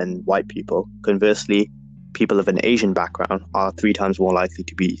searched than white people. Conversely, people of an Asian background are 3 times more likely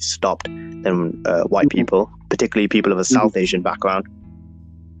to be stopped than white people, particularly people of a South Asian background.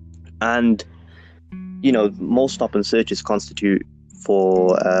 And most stop and searches constitute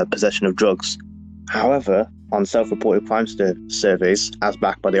for possession of drugs. However, on self-reported crime surveys, as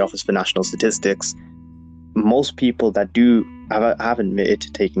backed by the Office for National Statistics, most people that have admitted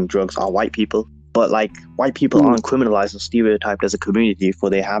to taking drugs are white people. But, like, white people aren't criminalized or stereotyped as a community for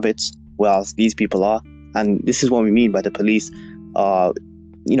their habits, whereas these people are. And this is what we mean by the police are,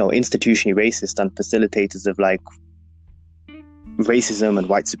 institutionally racist and facilitators of, like, racism and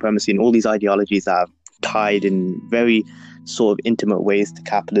white supremacy and all these ideologies that are tied in very sort of intimate ways to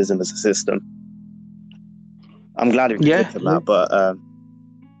capitalism as a system. I'm glad we get to that, but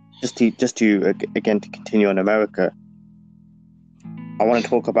just to continue on America, I want to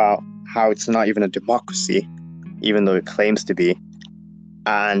talk about how it's not even a democracy, even though it claims to be.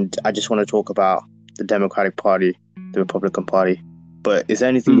 And I just want to talk about the Democratic Party, the Republican Party. But is there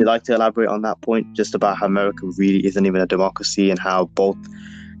anything you'd like to elaborate on that point, just about how America really isn't even a democracy, and how both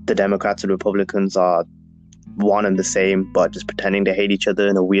the Democrats and Republicans are one and the same, but just pretending to hate each other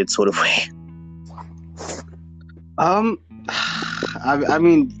in a weird sort of way? I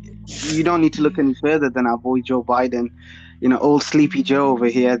mean, you don't need to look any further than our boy Joe Biden, old Sleepy Joe over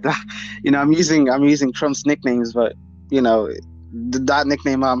here. I'm using Trump's nicknames, but that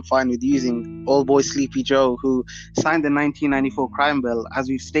nickname I'm fine with using. Old boy Sleepy Joe, who signed the 1994 crime bill, as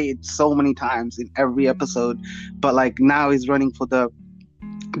we've stated so many times in every episode, but like now he's running for the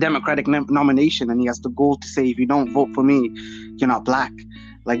Democratic nomination, and he has the goal to say, if you don't vote for me, you're not black.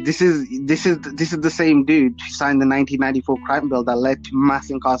 Like, this is the same dude who signed the 1994 crime bill that led to mass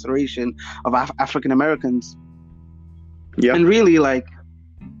incarceration of African Americans. Yeah, and really, like,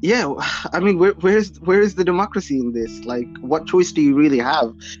 yeah, I mean, where is the democracy in this? Like, what choice do you really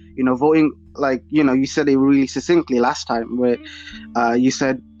have? Voting, like, you said it really succinctly last time, where you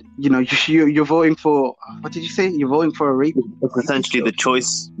said, you're voting for, what did you say? You're voting for a rape? It's essentially the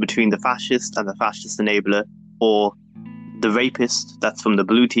choice between the fascist and the fascist enabler, or the rapist that's from the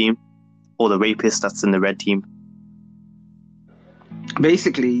blue team, or the rapist that's in the red team.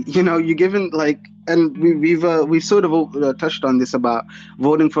 basically, you're given like, and we've sort of touched on this about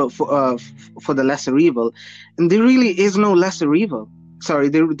voting for the lesser evil, and there really is no lesser evil. Sorry,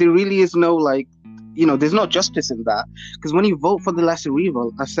 there really is no, like, there's no justice in that, because when you vote for the lesser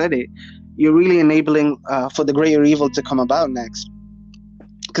evil, I said it, you're really enabling for the greater evil to come about next.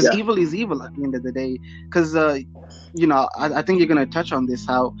 Because Yeah. evil is evil at the end of the day. Because I think you're going to touch on this,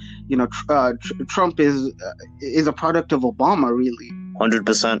 how Trump is a product of Obama, really.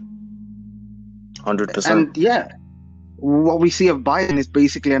 100%. 100%. And yeah, what we see of Biden is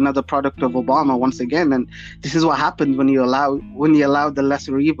basically another product of Obama once again. And this is what happens when you allow the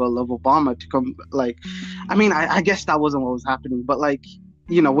lesser evil of Obama to come. Like, I mean, I guess that wasn't what was happening, but like,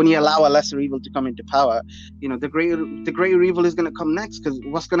 when you allow a lesser evil to come into power, the greater evil is going to come next. Because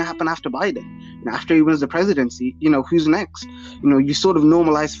what's going to happen after Biden? After he wins the presidency, who's next? You sort of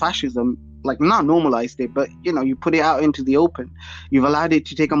normalize fascism, like, not normalized it, but you put it out into the open. You've allowed it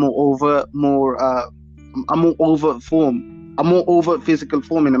to take a more overt physical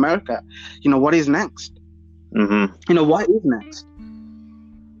form in America. What is next? What is next?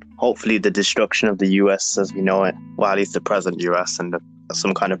 Hopefully the destruction of the US as we know it, well, at least the present US, and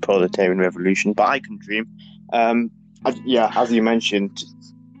some kind of proletarian revolution. But I can dream. As you mentioned,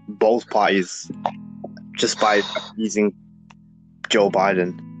 both parties, just by using Joe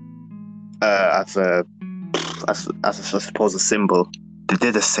Biden as I suppose a symbol,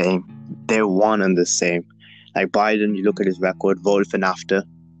 they're the same. They're one and the same. Like Biden, you look at his record, voted for NAFTA,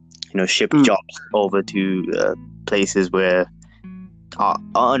 shipped jobs over to places where are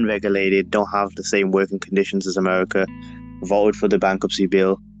unregulated, don't have the same working conditions as America, voted for the bankruptcy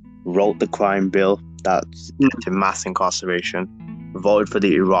bill, wrote the crime bill that's to mass incarceration, voted for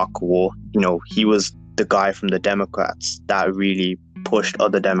the Iraq war. He was the guy from the Democrats that really pushed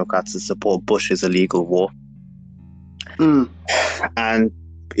other Democrats to support Bush's illegal war. And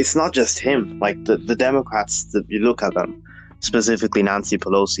it's not just him. Like the Democrats, that you look at them, specifically Nancy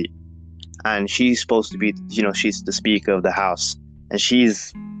Pelosi, and she's supposed to be, she's the Speaker of the House, and she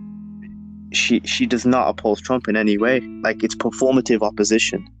does not oppose Trump in any way. Like, it's performative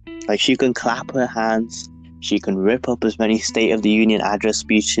opposition. Like, she can clap her hands, she can rip up as many State of the Union address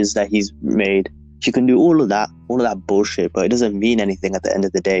speeches that he's made. She can do all of that bullshit, but it doesn't mean anything at the end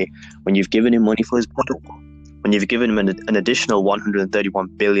of the day when you've given him money for his border wall, when you've given him an additional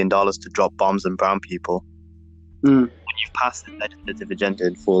 $131 billion to drop bombs on brown people, when you've passed the legislative agenda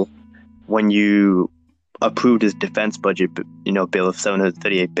in full, when you approved his defense budget, bill of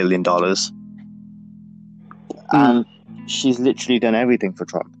 $738 billion. And she's literally done everything for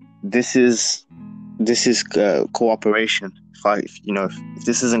Trump. This is cooperation. If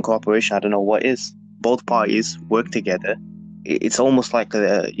this isn't cooperation, I don't know what is. Both parties work together. It's almost like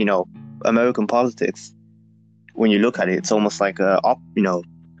American politics. When you look at it, it's almost like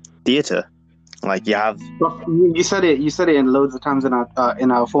theater. Like you have. You said it in loads of times in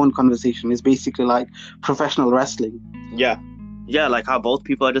our phone conversation. It's basically like professional wrestling. Yeah, like how both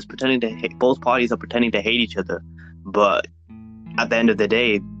people are just pretending to hate. Both parties are pretending to hate each other, but at the end of the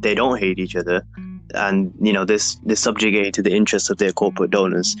day, they don't hate each other. And they're subjugated to the interests of their corporate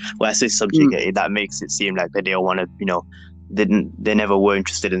donors. When I say subjugated, that makes it seem like they don't want to, they never were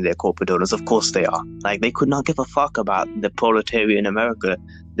interested in their corporate donors. Of course they are. Like, they could not give a fuck about the proletariat in America.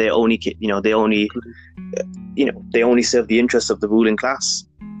 They only serve the interests of the ruling class.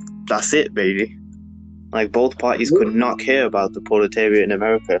 That's it, baby. Like, both parties could not care about the proletariat in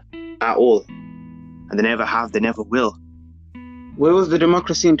America at all, and they never have. They never will. Where was the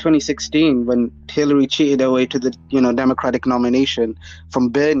democracy in 2016 when Hillary cheated her way to the Democratic nomination from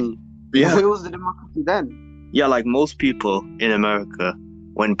Bernie? Yeah. Where was the democracy then? Yeah, like most people in America,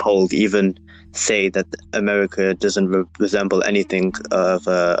 when polled, even say that America doesn't resemble anything of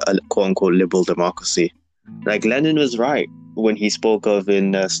a quote-unquote liberal democracy. Like, Lenin was right when he spoke of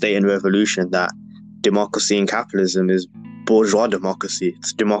in State and Revolution that democracy and capitalism is bourgeois democracy.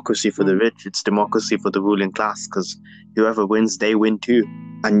 It's democracy for the rich. It's democracy for the ruling class, because whoever wins, they win too.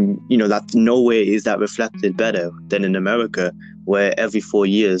 And, that no way is that reflected better than in America, where every 4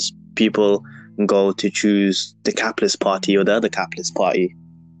 years people go to choose the capitalist party or the other capitalist party.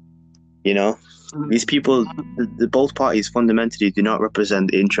 These people, both parties fundamentally do not represent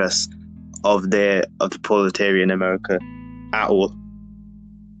the interests of the proletariat in America at all.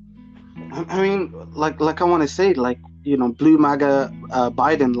 I mean, like I want to say, like, blue MAGA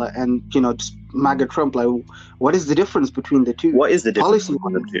Biden and just MAGA Trump. Like, what is the difference between the two? What is the difference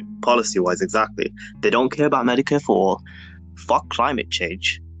between the two? Policy-wise, exactly. They don't care about Medicare for all. Fuck climate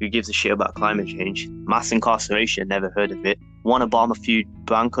change. Who gives a shit about climate change? Mass incarceration, never heard of it. Want to bomb a few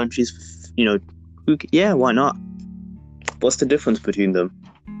brown countries? Yeah, why not? What's the difference between them?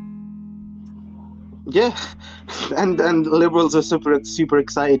 Yeah, and liberals are super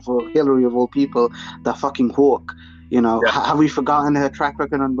excited for Hillary of all people, that fucking hawk. Yeah. Have we forgotten her track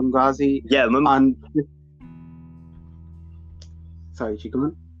record on Benghazi? Yeah, remember, Sorry, you go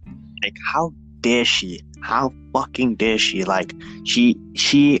on. like, how dare she? How fucking dare she? Like, she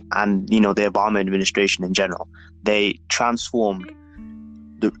and, the Obama administration in general, they transformed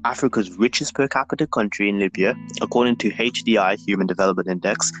Africa's richest per capita country in Libya. According to HDI, Human Development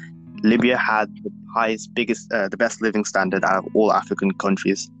Index, Libya had the the best living standard out of all African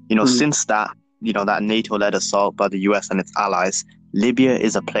countries. Since that, that NATO-led assault by the US and its allies, Libya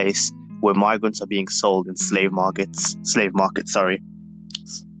is a place where migrants are being sold in slave markets. Sorry.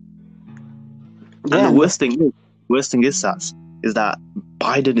 Yeah, and the worst thing is that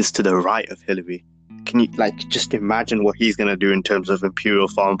Biden is to the right of Hillary. Can you just imagine what he's going to do in terms of imperial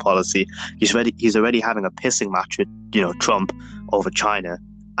foreign policy? He's already having a pissing match with Trump over China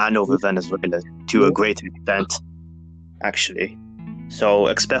and over Venezuela to a greater extent, actually. So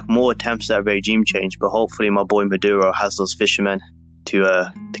expect more attempts at regime change, but hopefully my boy Maduro has those fishermen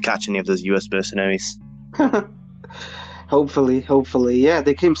to catch any of those US mercenaries. Hopefully, yeah.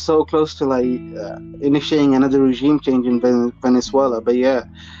 They came so close to initiating another regime change in Venezuela, but yeah.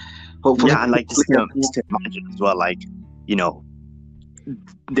 Hopefully. Yeah, and just to imagine as well,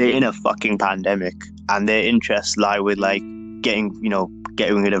 they're in a fucking pandemic, and their interests lie with getting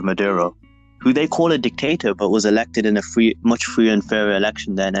rid of Maduro, who they call a dictator, but was elected in a much freer and fairer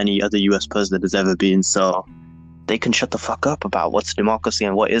election than any other US president has ever been. So they can shut the fuck up about what's democracy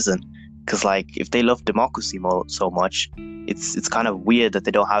and what isn't. Because if they love democracy so much, it's kind of weird that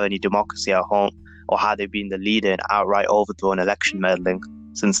they don't have any democracy at home, or how they've been the leader in outright overthrow and election meddling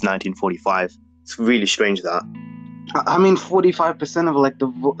since 1945. It's really strange that. I mean, 45% of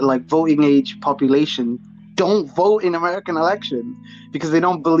the voting age population don't vote in American elections because they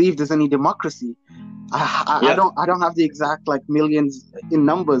don't believe there's any democracy. I don't have the exact millions in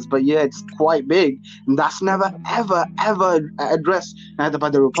numbers, but yeah, it's quite big, and that's never ever addressed either by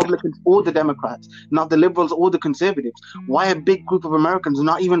the Republicans or the Democrats, not the liberals or the conservatives. Why a big group of Americans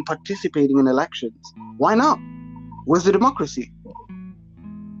not even participating in elections? Why not? Where's the democracy?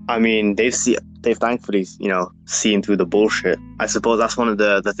 I mean, they've thankfully, seen through the bullshit. I suppose that's one of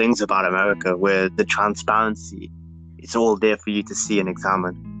the things about America, where the transparency, it's all there for you to see and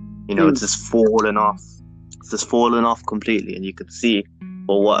examine. It's just fallen off. It's just fallen off completely, and you can see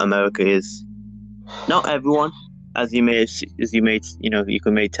what America is. Not everyone, as you may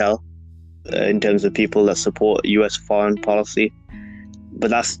tell, in terms of people that support U.S. foreign policy, but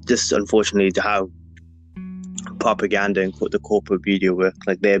that's just unfortunately how propaganda and the corporate media work,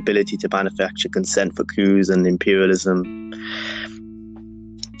 their ability to manufacture consent for coups and imperialism.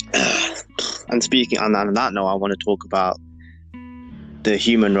 And speaking on that note, I want to talk about the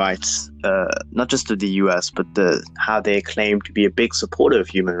human rights, not just of the US, but how they claim to be a big supporter of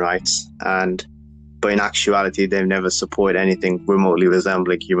human rights, but in actuality, they've never supported anything remotely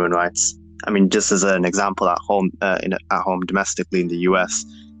resembling human rights. I mean, just as an example, at home domestically in the US,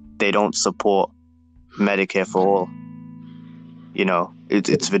 they don't support Medicare for all.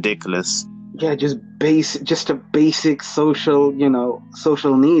 It's ridiculous. Yeah, just a basic social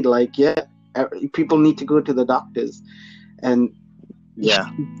need. People need to go to the doctors, and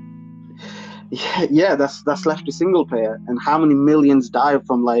yeah, that's left to single payer. And how many millions die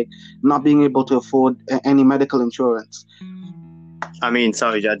from not being able to afford any medical insurance? I mean,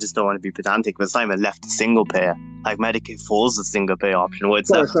 sorry, I just don't want to be pedantic, but it's not even left to single payer. Medicare falls the single payer option. What it's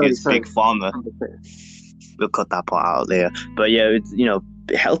left to is big pharma. We'll cut that part out there. But yeah, it's,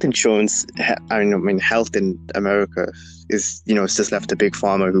 health insurance. I mean, health in America is it's just left to big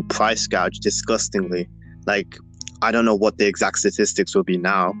pharma, who price gouge disgustingly. I don't know what the exact statistics will be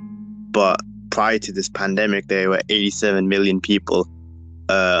now, but prior to this pandemic, there were 87 million people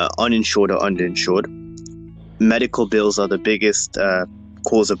uninsured or underinsured. Medical bills are the biggest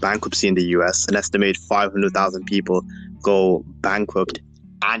cause of bankruptcy in the US. An estimated 500,000 people go bankrupt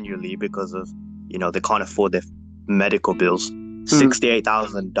annually because of, they can't afford their medical bills.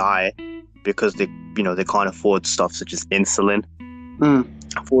 68,000 die because they can't afford stuff such as insulin.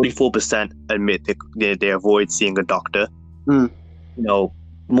 44% admit they avoid seeing a doctor.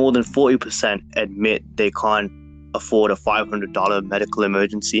 More than 40% admit they can't afford a $500 medical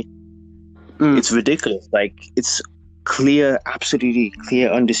emergency. It's ridiculous. It's clear, absolutely clear,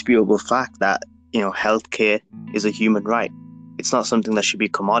 undisputable fact that healthcare is a human right. It's not something that should be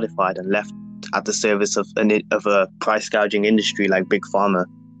commodified and left at the service of a price gouging industry like Big Pharma,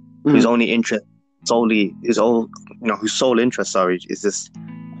 whose sole interest is just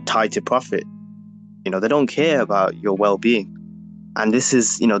tied to profit. They don't care about your well-being. And this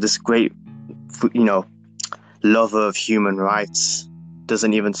is, this great, lover of human rights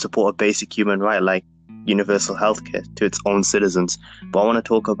doesn't even support a basic human right like universal healthcare to its own citizens. But I want to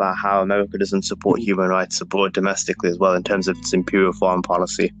talk about how America doesn't support human rights abroad domestically as well in terms of its imperial foreign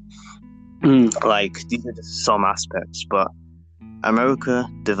policy. Like, these are just some aspects, but America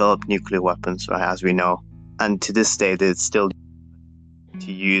developed nuclear weapons, right, as we know. And to this day, they still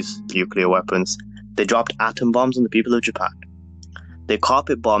to use nuclear weapons. They dropped atom bombs on the people of Japan. They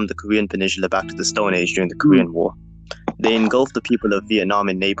carpet bombed the Korean Peninsula back to the Stone Age during the Korean War. They engulfed the people of Vietnam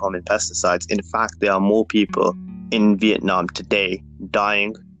in napalm and pesticides. In fact, there are more people in Vietnam today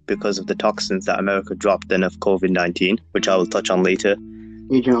dying because of the toxins that America dropped than of COVID-19, which I will touch on later.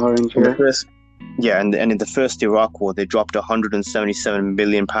 Agent Orange, and in the first Iraq War, they dropped 177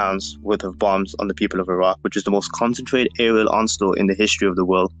 million pounds worth of bombs on the people of Iraq, which is the most concentrated aerial onslaught in the history of the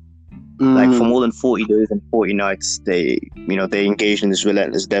world. Like, for more than 40 days and 40 nights, they engaged in this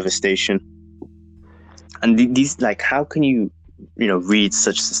relentless devastation. And these, like, how can you, read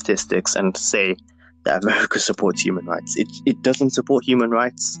such statistics and say that America supports human rights? It doesn't support human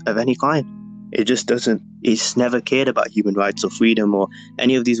rights of any kind. It just doesn't. It's never cared about human rights or freedom or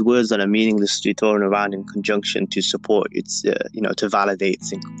any of these words that are meaninglessly thrown around in conjunction to support its, to validate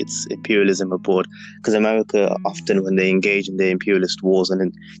its imperialism abroad. Because America often, when they engage in their imperialist wars, and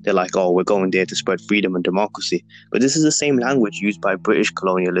then they're like, oh, we're going there to spread freedom and democracy. But this is the same language used by British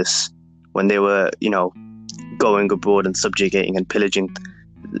colonialists when they were, going abroad and subjugating and pillaging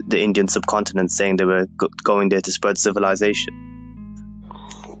the Indian subcontinent, saying they were going there to spread civilization.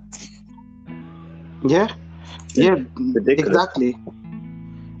 Yeah, ridiculous. Exactly.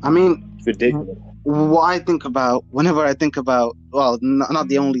 I mean, it's ridiculous. What I think about whenever I think about, well, not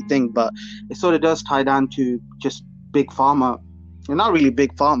the only thing, but it sort of does tie down to just big pharma. And not really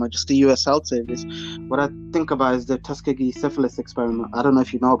big pharma, just the U.S. Health Service. What I think about is the Tuskegee syphilis experiment. I don't know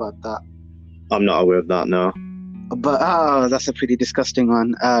if you know about that. I'm not aware of that, no. But that's a pretty disgusting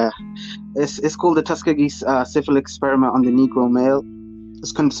one. It's called the Tuskegee syphilis experiment on the Negro male. It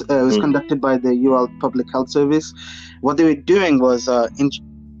was conducted by the UL Public Health Service. What they were doing was,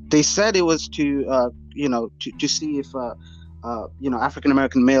 they said it was to see if African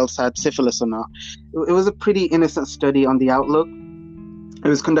American males had syphilis or not. It was a pretty innocent study on the outlook. It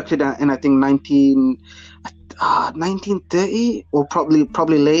was conducted in I think 1930 or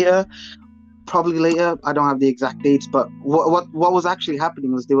probably later. I don't have the exact dates, but what was actually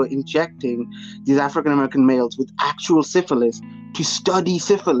happening was they were injecting these African American males with actual syphilis to study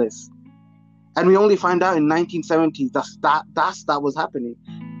syphilis, and we only find out in 1970s that was happening.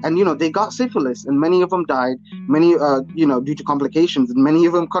 And they got syphilis, and many of them died. Many due to complications, and many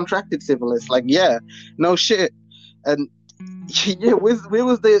of them contracted syphilis. Like, yeah, no shit. And yeah, where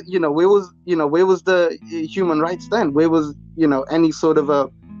was the human rights then? Where was any sort of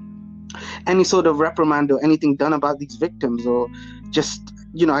reprimand or anything done about these victims, or just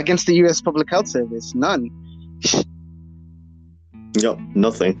against the U.S. Public Health Service? None. Yep,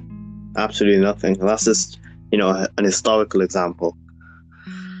 nothing. Absolutely nothing. And that's just an historical example.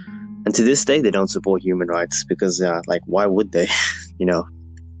 And to this day, they don't support human rights because, why would they?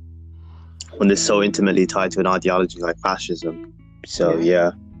 When they're so intimately tied to an ideology like fascism. So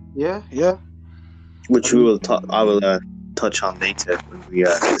yeah. Which I will touch on later when we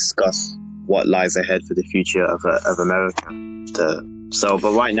discuss what lies ahead for the future of America.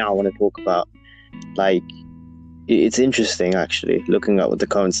 But right now I want to talk about, it's interesting actually looking at what the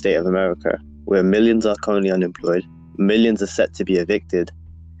current state of America, where millions are currently unemployed, millions are set to be evicted,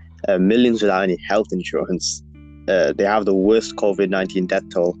 millions without any health insurance. They have the worst COVID-19 death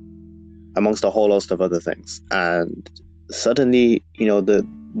toll amongst a whole host of other things. And suddenly, the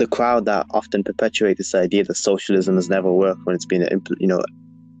crowd that often perpetuate this idea that socialism has never worked when it's been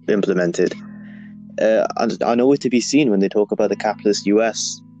implemented, are nowhere to be seen when they talk about the capitalist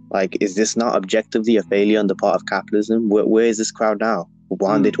US. Like, is this not objectively a failure on the part of capitalism? Where is this crowd now?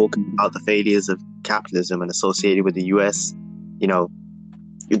 Why aren't they talking about the failures of capitalism and associated with the US?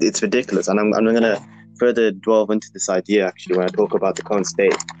 It's ridiculous. And I'm going to further delve into this idea actually when I talk about the current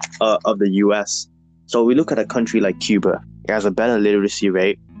state of the US. So we look at a country like Cuba. It has a better literacy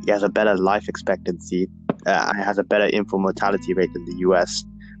rate. It has a better life expectancy. It has a better infant mortality rate than the US.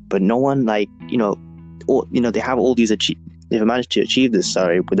 But no one, they have all these they've managed to achieve this,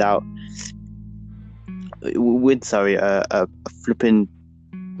 a flipping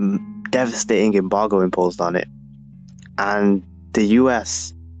devastating embargo imposed on it. And the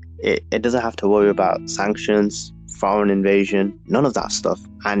US, it doesn't have to worry about sanctions, foreign invasion, none of that stuff.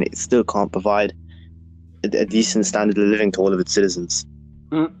 And it still can't provide a decent standard of living to all of its citizens.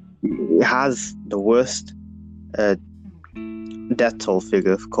 It has the worst uh, death toll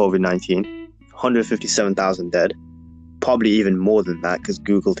figure for COVID-19, 157,000 dead. Probably even more than that because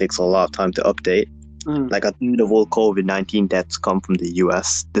Google takes a lot of time to update. Like a third of all COVID-19 deaths come from the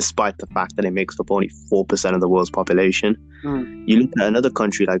US, despite the fact that it makes up only 4% of the world's population. You look at another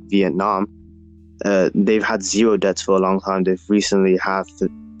country like Vietnam, they've had 0 deaths for a long time. They've recently had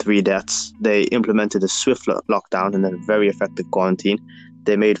 3 deaths. They implemented a swift lockdown and a very effective quarantine.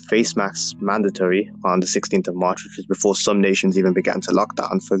 They made face masks mandatory on the 16th of March, which was before some nations even began to lock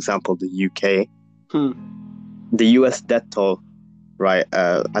down. For example, the UK. The US death toll, right?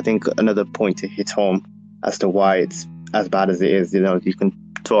 I think another point to hit home as to why it's as bad as it is, you can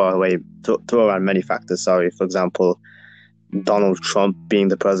throw around many factors. For example, Donald Trump being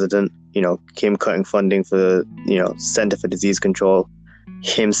the president, him cutting funding for the, Center for Disease Control,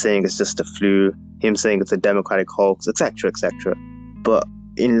 him saying it's just a flu, him saying it's a democratic hoax, etc., etc. But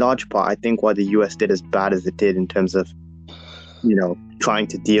in large part, I think why the US did as bad as it did in terms of, trying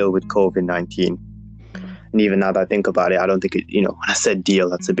to deal with COVID-19. And even now that I think about it, I don't think it, when I said deal,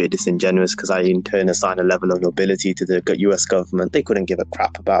 that's a bit disingenuous because I in turn assign a level of nobility to the US government. They couldn't give a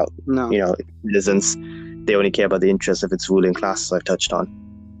crap about, citizens. They only care about the interests of its ruling class, as I've touched on.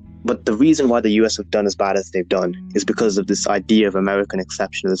 But the reason why the US have done as bad as they've done is because of this idea of American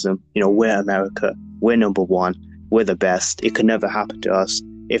exceptionalism. We're America, we're number one, we're the best. It could never happen to us.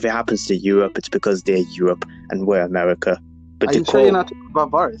 If it happens to Europe, it's because they're Europe and we're America. But are you sure you're not talking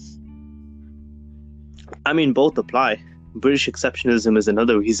about Boris? I mean, both apply. British exceptionalism is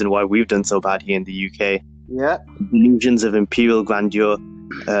another reason why we've done so bad here in the UK. Yeah. Illusions of imperial grandeur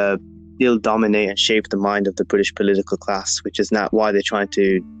still dominate and shape the mind of the British political class, which is not why they're trying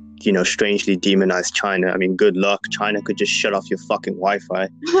to, strangely demonize China. I mean, good luck. China could just shut off your fucking Wi-Fi.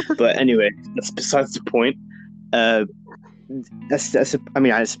 But anyway, that's besides the point. I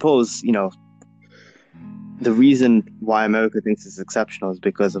suppose, the reason why America thinks it's exceptional is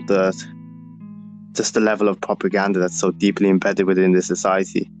because of the level of propaganda that's so deeply embedded within the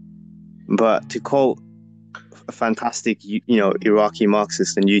society. But to quote a fantastic, Iraqi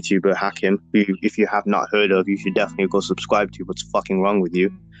Marxist and YouTuber Hakim, who, if you have not heard of, you should definitely go subscribe to. What's fucking wrong with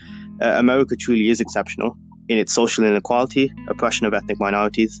you? America truly is exceptional in its social inequality, oppression of ethnic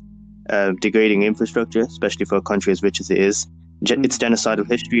minorities, degrading infrastructure, especially for a country as rich as it is, its genocidal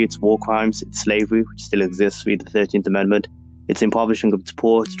history, its war crimes, its slavery, which still exists via the 13th Amendment, its impoverishing of its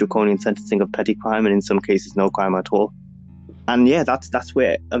poor, its draconian sentencing of petty crime, and in some cases no crime at all. And yeah, that's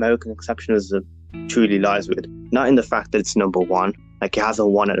where American exceptionalism truly lies with. Not in the fact that it's number one, like it hasn't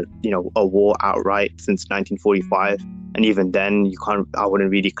won a war outright since 1945, and even then I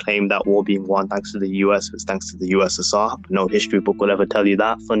wouldn't really claim that war being won thanks to the US. It was thanks to the USSR. No history book will ever tell you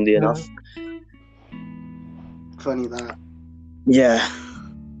that, funnily enough. Funny that. Yeah,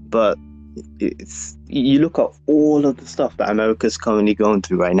 but you look at all of the stuff that America's currently going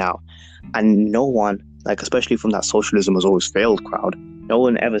through right now, and no one, especially from that socialism has always failed crowd, no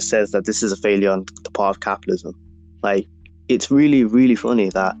one ever says that this is a failure on the part of capitalism. It's really, really funny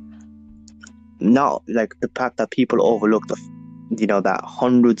that now, the fact that people overlook that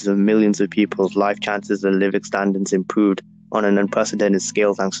hundreds of millions of people's life chances and living standards improved on an unprecedented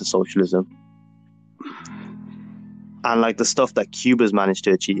scale thanks to socialism. And the stuff that Cuba's managed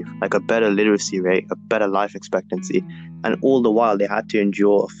to achieve, a better literacy rate, a better life expectancy, and all the while they had to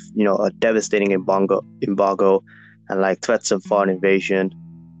endure, a devastating embargo and threats of foreign invasion,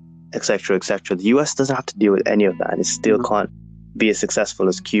 etc., etc. The US doesn't have to deal with any of that, and it still can't be as successful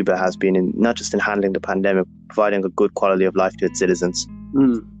as Cuba has been in not just in handling the pandemic, providing a good quality of life to its citizens.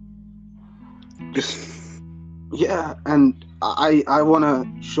 Yeah, and I want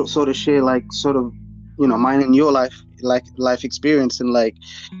to sort of share mine and your life experience, and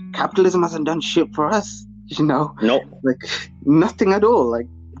capitalism hasn't done shit for us, Nope. Nothing at all.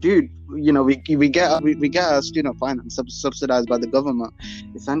 Dude, we get our student finance subsidized by the government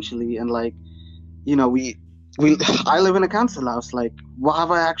essentially, and I live in a council house. What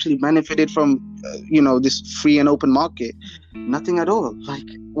have I actually benefited from this free and open market? Nothing at all.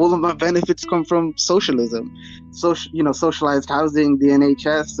 All of my benefits come from socialism, socialized housing, the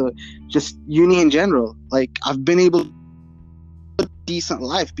NHS, just uni in general. I've been able to live a decent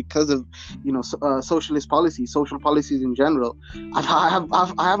life because of socialist policies, social policies in general. I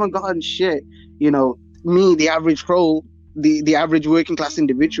haven't gotten shit. Me, the average crow, the average working class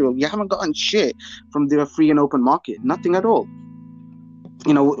individual, you haven't gotten shit from the free and open market. Nothing at all.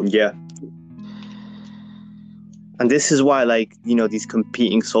 Yeah. And this is why, these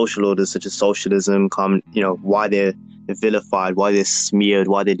competing social orders such as socialism, why they're vilified, why they're smeared,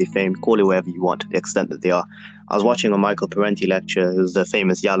 why they're defamed, call it whatever you want to the extent that they are. I was watching a Michael Parenti lecture. It was the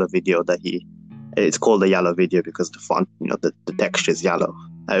famous Yallo video it's called the Yallo video because the font, the texture is yellow.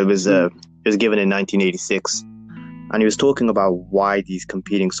 It was given in 1986. And he was talking about why these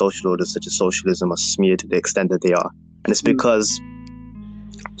competing social orders such as socialism are smeared to the extent that they are. And it's because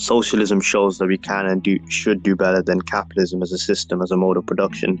socialism shows that we can and should do better than capitalism as a system, as a mode of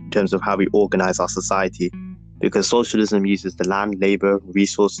production, in terms of how we organize our society. Because socialism uses the land, labor,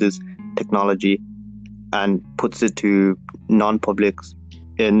 resources, technology, and puts it to non-profit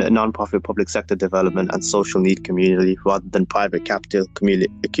public sector development and social need community rather than private capital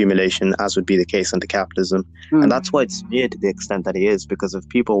accumulation, as would be the case under capitalism. And that's why it's smeared to the extent that it is, because if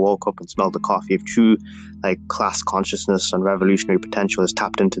people woke up and smelled the coffee, if true class consciousness and revolutionary potential is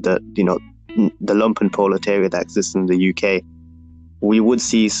tapped into the lumpen proletariat that exists in the UK, we would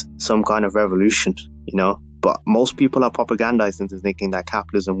see some kind of revolution, But most people are propagandized into thinking that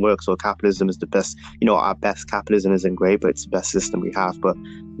capitalism works or capitalism is the best. Our best capitalism isn't great, but it's the best system we have. But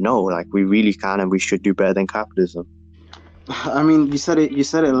no, we really can and we should do better than capitalism. I mean, you said it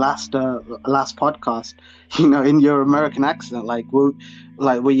last podcast, in your American accent,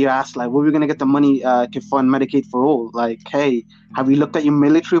 where you asked, where are we going to get the money to fund Medicaid for all? Hey, have you looked at your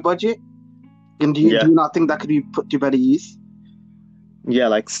military budget? And do you not think that could be put to better use?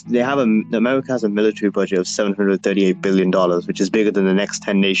 Yeah, America has a military budget of $738 billion, which is bigger than the next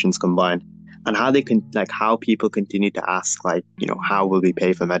 10 nations combined. And how how people continue to ask, how will we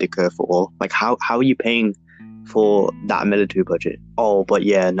pay for Medicare for all? How are you paying for that military budget? Oh, but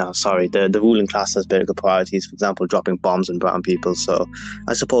sorry, the ruling class has bigger priorities, for example, dropping bombs on brown people. So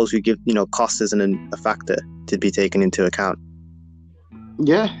I suppose we give, cost isn't a factor to be taken into account.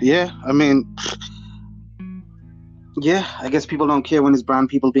 Yeah. I mean... Yeah, I guess people don't care when it's brown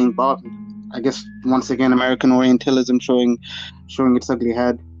people being bombed. I guess once again, American Orientalism showing its ugly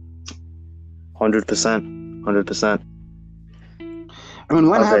head. 100%. I mean,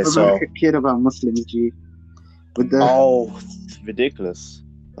 when have America cared about Muslims, G? Oh, it's ridiculous.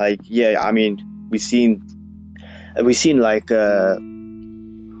 I mean, we've seen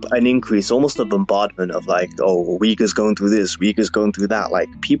an increase, almost a bombardment of Uyghurs going through this, Uyghurs going through that.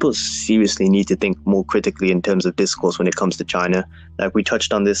 People seriously need to think more critically in terms of discourse when it comes to China. We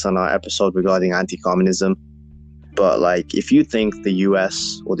touched on this on our episode regarding anti-communism. But if you think the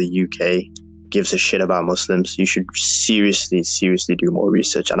US or the UK gives a shit about Muslims, you should seriously do more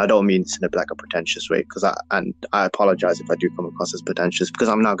research. And I don't mean this in a pretentious way, because I apologize if I do come across as pretentious, because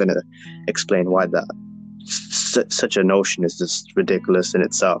I'm not going to explain why that such a notion is just ridiculous in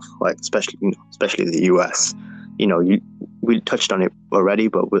itself. Especially the US. We touched on it already,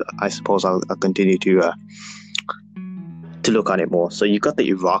 but I suppose I'll continue to look at it more. So you got the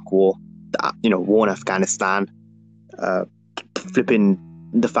Iraq War, war in Afghanistan, flipping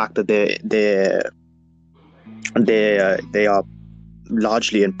the fact that they are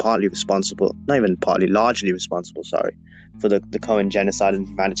largely and partly responsible, not even partly, largely responsible, for the current genocide and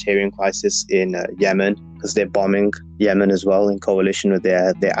humanitarian crisis in Yemen, because they're bombing Yemen as well in coalition with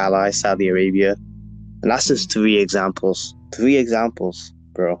their ally, Saudi Arabia. And that's just three examples,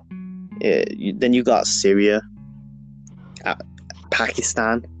 bro. Then you got Syria,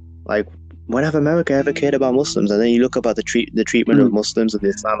 Pakistan. When have America ever cared about Muslims? And then you look about the treatment of Muslims and the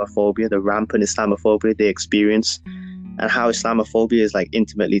Islamophobia, the rampant Islamophobia they experience, and how Islamophobia is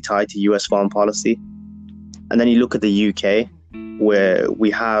intimately tied to US foreign policy. And then you look at the UK, where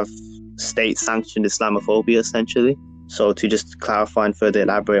we have state-sanctioned Islamophobia, essentially. So to just clarify and further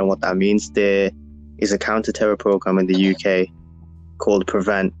elaborate on what that means, there is a counter-terror program in the UK called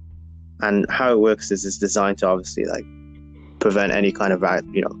Prevent. And how it works is it's designed to obviously prevent any kind of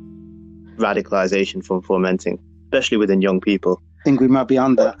radicalization from fomenting, especially within young people. I think we might be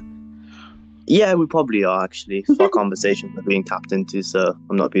on that. Yeah, we probably are, actually. Our conversations are being tapped into, so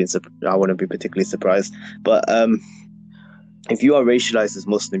I wouldn't be particularly surprised. But if you are racialized as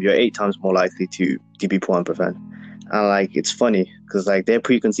Muslim, you're 8 times more likely to be put on Prevent. And it's funny because their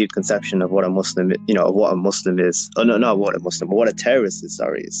preconceived conception of what a Muslim, what a Muslim is. Oh no, not what a Muslim, but what a terrorist is.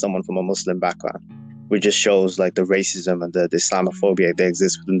 Is someone from a Muslim background, which just shows the racism and the Islamophobia that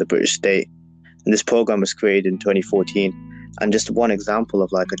exists within the British state. And this program was created in 2014. And just one example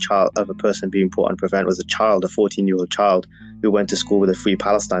of a person being put on Prevent was a 14-year-old child who went to school with a Free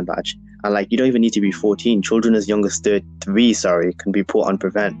Palestine badge. And you don't even need to be 14. Children as young as 3, can be put on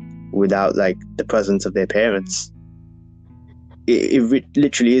Prevent without the presence of their parents. It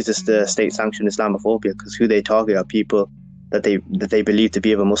literally is just the state-sanctioned Islamophobia, because who they target are people that they believe to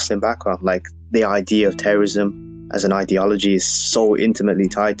be of a Muslim background. The idea of terrorism as an ideology is so intimately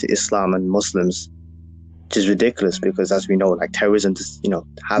tied to Islam and Muslims which is ridiculous because, as we know, like terrorism,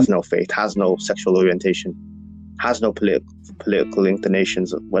 has no faith, has no sexual orientation, has no political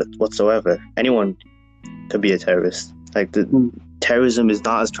inclinations whatsoever. Anyone could be a terrorist. Like terrorism is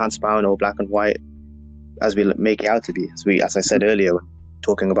not as transparent or black and white as we make it out to be. As I said earlier,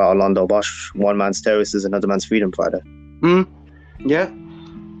 talking about Orlando Bosch, one man's terrorist is another man's freedom fighter. Yeah,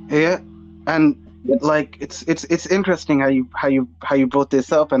 and like it's interesting how you brought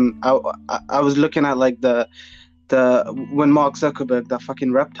this up, and I was looking at like the when Mark Zuckerberg, that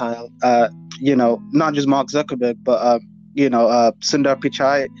fucking reptile, not just Mark Zuckerberg, but Sundar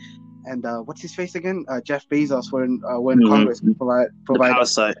Pichai and what's his face again, Jeff Bezos were in Congress to provide the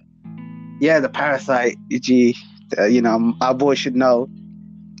parasite. Yeah, the parasite. Gee, our boy should know.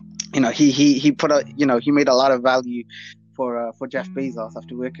 He put he made a lot of value for Jeff Bezos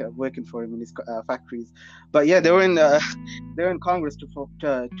after working for him in his factories. But yeah, they're in Congress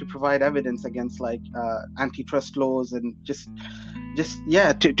to provide evidence against like antitrust laws and just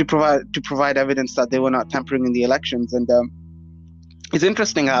to provide evidence that they were not tampering in the elections. And it's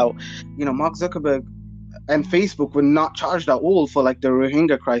interesting how Mark Zuckerberg and Facebook were not charged at all for like the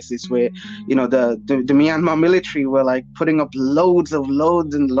Rohingya crisis, where the Myanmar military were like putting up loads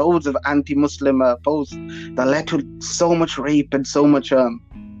and loads of anti-Muslim posts that led to so much rape and so much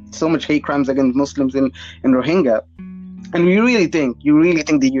hate crimes against Muslims in Rohingya. And you really think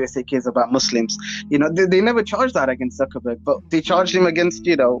the USA cares about Muslims? They never charged that against Zuckerberg, but they charged him against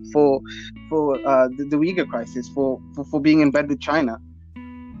for the Uyghur crisis, for being in bed with China.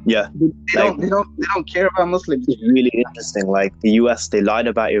 Yeah, they don't care about Muslims. It's really interesting. Like the US, they lied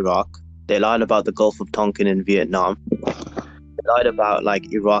about Iraq. They lied about the Gulf of Tonkin in Vietnam. They lied about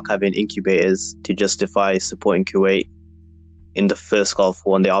like Iraq having incubators to justify supporting Kuwait in the first Gulf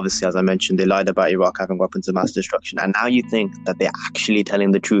War. And they obviously, as I mentioned, they lied about Iraq having weapons of mass destruction. And now you think that they're actually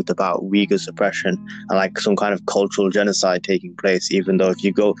telling the truth about Uyghur suppression and like some kind of cultural genocide taking place. Even though if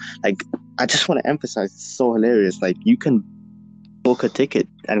you go, like, I just want to emphasize, it's so hilarious. Like you can book a ticket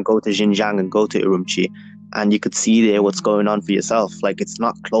and go to Xinjiang and go to Urumqi, and you could see there what's going on for yourself. Like it's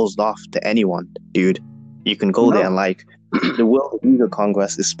not closed off to anyone, dude. You can go there, and like the World Uyghur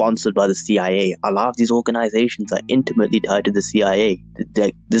Congress is sponsored by the CIA. A lot of these organizations are intimately tied to the CIA.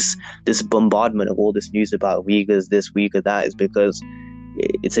 Like this bombardment of all this news about Uyghurs, this Uyghur that, is because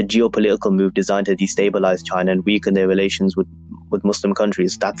it's a geopolitical move designed to destabilize China and weaken their relations with Muslim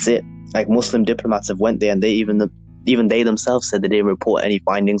countries. That's it. Like Muslim diplomats have went there, and even they themselves said that they didn't report any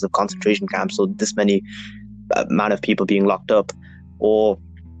findings of concentration camps or this many amount of people being locked up. Or,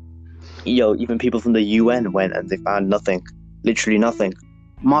 even people from the UN went and they found nothing, literally nothing.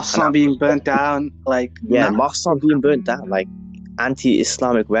 Mosques are being burnt down, like mosques are being burnt down, like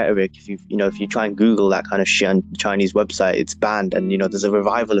anti-Islamic rhetoric. If you try and Google that kind of shit on Chinese website, it's banned. And there's a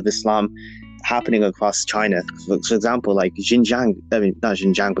revival of Islam happening across China. For example, like Xinjiang, not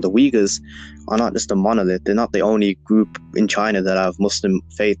Xinjiang, but the Uyghurs are not just a monolith. They're not the only group in China that have Muslim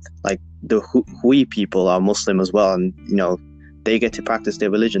faith. Like the Hui people are Muslim as well, and they get to practice their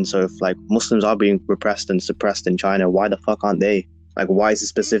religion. So if like Muslims are being repressed and suppressed in China, why the fuck aren't they? Like, why is it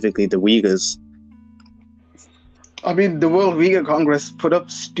specifically the Uyghurs? I mean, the World Uyghur Congress put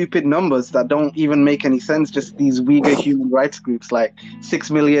up stupid numbers that don't even make any sense. Just these Uyghur human rights groups, like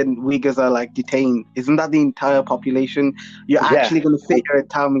 6 million Uyghurs are like detained. Isn't that the entire population? You're actually going to sit here and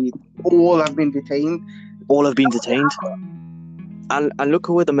tell me all have been detained? All have been detained. And look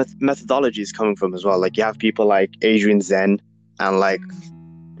at where the methodology is coming from as well. Like you have people like Adrian Zen and like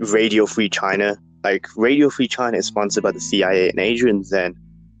Radio Free China. Like Radio Free China is sponsored by the CIA, and Adrian Zen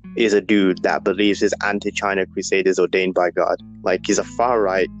is a dude that believes his anti-China crusade is ordained by God. Like he's a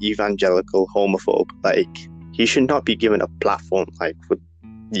far-right evangelical homophobe. Like he should not be given a platform. Like I'm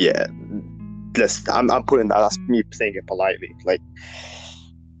putting that, that's me saying it politely. Like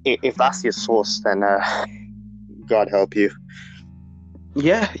if that's your source, then God help you.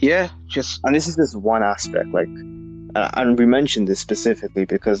 Yeah. And this is just one aspect. Like, and we mentioned this specifically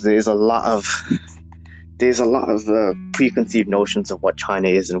because there's a lot of preconceived notions of what China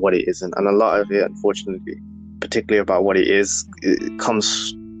is and what it isn't, and a lot of it, unfortunately, particularly about what it is, it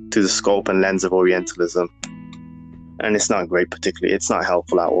comes to the scope and lens of Orientalism, and it's not great. Particularly, it's not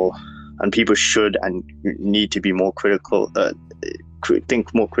helpful at all. And people should and need to be more critical,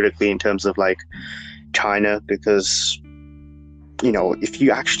 think more critically in terms of like China, because if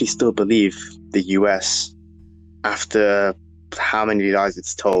you actually still believe the US after how many lies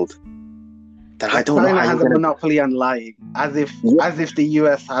it's told. I don't China know how has a monopoly on lying, as if the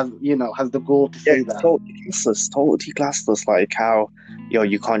US has the goal to say that. Totally classless. Like how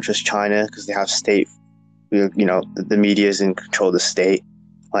you can't trust China because they have state. The media is in control of the state.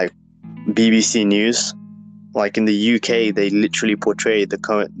 Like BBC News, Like in the UK, they literally portray the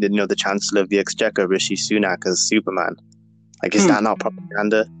current, the Chancellor of the Exchequer, Rishi Sunak, as Superman. Like, is that not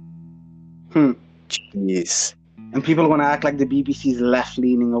propaganda? Jeez. And people want to act like the BBC's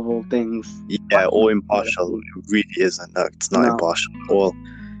left-leaning of all things. Yeah, or impartial. It really isn't. No, it's not impartial at all.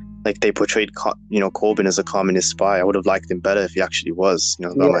 Like, they portrayed, Corbyn as a communist spy. I would have liked him better if he actually was.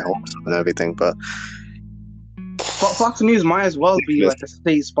 Got my hopes up and everything. But Fox News might as well be like a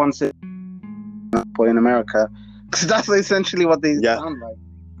state-sponsored in America, because that's essentially what they sound like.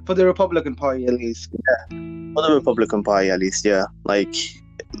 For the Republican Party, at least. Yeah, for the Republican Party, at least. Yeah, like.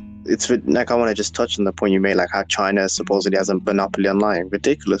 It's like, I want to just touch on the point you made, like how China supposedly has a monopoly on lying.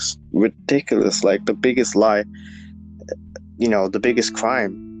 Ridiculous. Like, the biggest lie, the biggest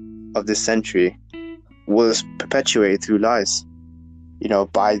crime of this century was perpetuated through lies,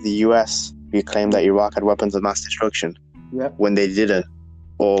 by the US, who claimed that Iraq had weapons of mass destruction when they didn't,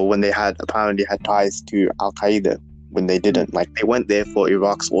 or when they apparently had ties to Al Qaeda when they didn't. Like, they went there for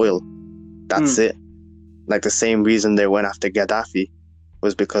Iraq's oil. That's it. Like, the same reason they went after Gaddafi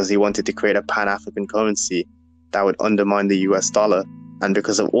was because he wanted to create a pan-African currency that would undermine the US dollar, and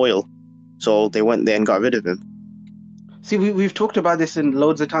because of oil. So they went there and got rid of him. See, we've talked about this in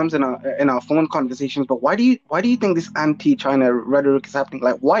loads of times in our phone conversations, but why do you think this anti-China rhetoric is happening?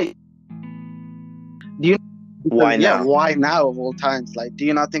 Like, why? Do you? Why now? Yeah, why now of all times? Like, do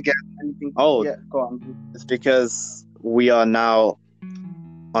you not think it has anything? Oh, yeah, go on. It's because we are now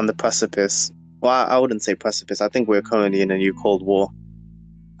on the precipice. Well, I wouldn't say precipice. I think we're currently in a new Cold War.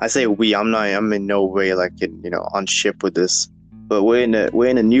 I say we. I'm in no way like on ship with this, but we're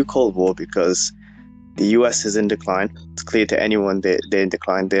in a new Cold War because the US is in decline. It's clear to anyone they're in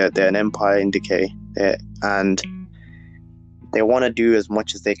decline. They're an empire in decay, and they want to do as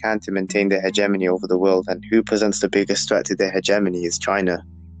much as they can to maintain their hegemony over the world. And who presents the biggest threat to their hegemony is China.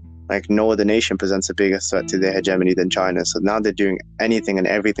 Like, no other nation presents a bigger threat to their hegemony than China. So now they're doing anything and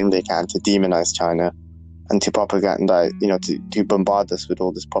everything they can to demonize China. And to propagandize, to bombard us with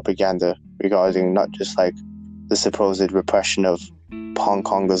all this propaganda regarding not just like the supposed repression of Hong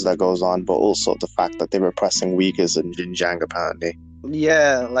Kongers that goes on, but also the fact that they're repressing Uyghurs in Xinjiang, apparently.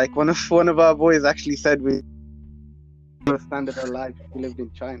 Yeah, like one of our boys actually said we standard of life if we lived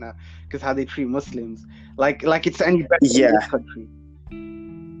in China, because how they treat Muslims, like it's any better than this country.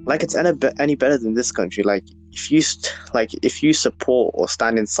 Like, it's any better than this country. Like, if you support or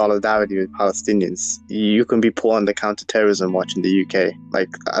stand in solidarity with Palestinians, you can be put on the counter-terrorism watch in the UK. Like,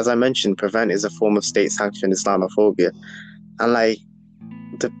 as I mentioned, PREVENT is a form of state-sanctioned Islamophobia. And like,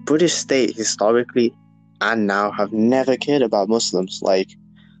 the British state historically and now have never cared about Muslims, like,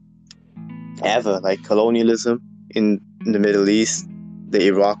 ever. Like, colonialism in the Middle East, the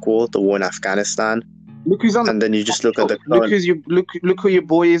Iraq War, the war in Afghanistan. Look who's on and then you just look at the look who your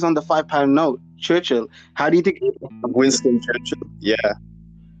boy is on the £5 note. Churchill. How do you think Winston Churchill? Yeah.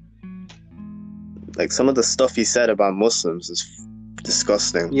 Like, some of the stuff he said about Muslims is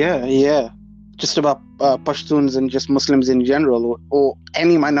disgusting. Yeah. Just about Pashtuns and just Muslims in general, or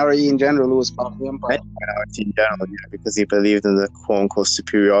any minority in general who was part of the empire. Any minority in general, because he believed in the quote-unquote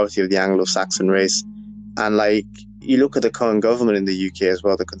superiority of the Anglo-Saxon race. And like, you look at the current government in the UK as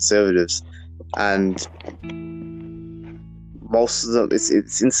well, the Conservatives, and most of them, it's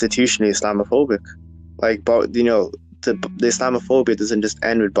institutionally Islamophobic. Like, but the Islamophobia doesn't just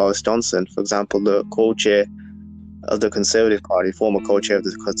end with Boris Johnson. For example, the co-chair of the Conservative Party, former co-chair of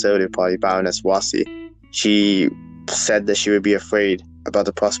the Conservative Party, Baroness Wasi, she said that she would be afraid about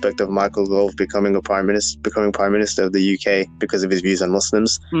the prospect of Michael Gove becoming Prime Minister of the UK because of his views on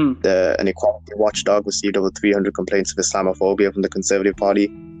Muslims. An equality watchdog received over 300 complaints of Islamophobia from the Conservative Party.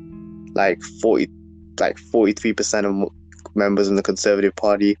 Like 43% of members in the Conservative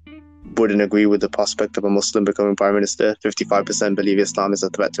Party wouldn't agree with the prospect of a Muslim becoming Prime Minister. 55% believe Islam is a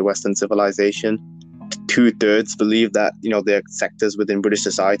threat to Western civilization. 2/3 believe that there are sectors within British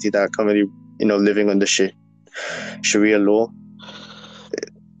society that are currently living under Sharia law.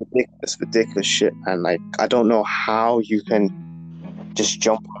 Ridiculous shit. And like, I don't know how you can just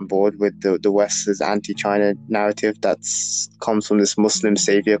jump on board with the West's anti-China narrative that comes from this Muslim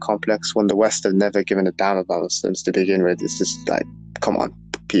savior complex when the West have never given a damn about Muslims to begin with. It's just like, come on,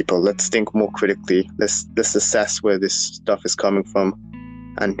 people, let's think more critically. Let's assess where this stuff is coming from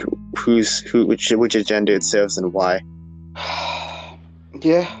and which agenda it serves and why.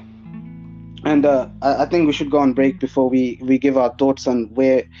 Yeah. And I think we should go on break before we give our thoughts on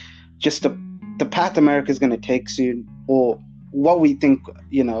where just the path America is going to take soon, or what we think,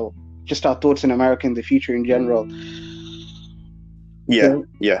 just our thoughts in America in the future in general. Yeah.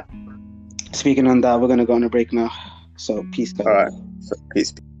 Speaking on that, we're going to go on a break now. So peace, guys. All right. So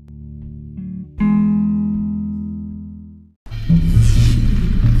peace.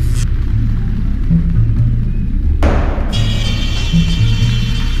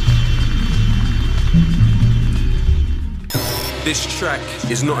 This track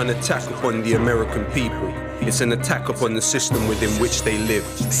is not an attack upon the American people. It's an attack upon the system within which they live.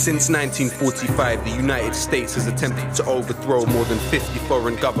 Since 1945, the United States has attempted to overthrow more than 50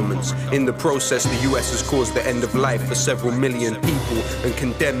 foreign governments. In the process, the US has caused the end of life for several million people and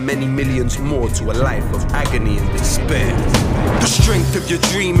condemned many millions more to a life of agony and despair. The strength of your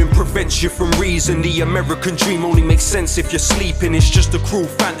dreaming prevents you from reason. The American dream only makes sense if you're sleeping. It's just a cruel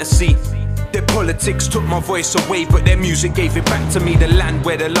fantasy. Their politics took my voice away, but their music gave it back to me. The land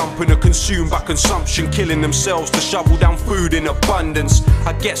where the lumpen are consumed by consumption, killing themselves to shovel down food in abundance.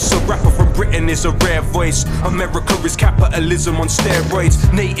 I guess a rapper from Britain is a rare voice. America is capitalism on steroids.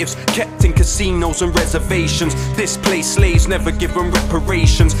 Natives kept in casinos and reservations. Displaced slaves never given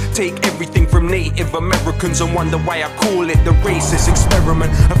reparations. Take everything from Native Americans and wonder why I call it the racist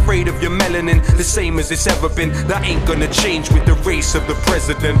experiment. Afraid of your melanin, the same as it's ever been. That ain't gonna change with the race of the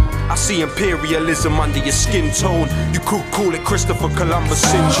president. I see imperialism under your skin tone. You could call it Christopher Columbus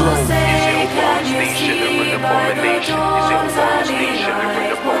syndrome. Is it Obama's nation or an abomination? Is it Obama's nation or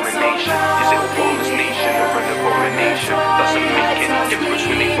an abomination? Is it Obama's nation or an abomination? Doesn't make any difference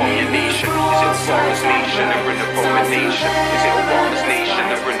when they form your nation. Is it Obama's nation or an abomination? Is it Obama's nation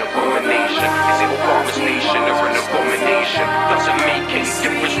or an abomination? Is it Obama's nation or an abomination? Doesn't make any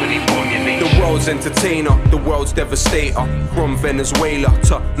difference when they form your nation. The world's entertainer, the world's devastator. From Venezuela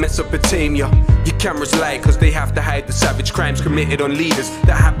to Mesopotamia. Your cameras lie cause they have to hide the savage crimes committed on leaders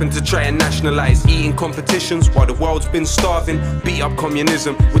that happen to try and nationalize eating competitions while the world's been starving. Beat up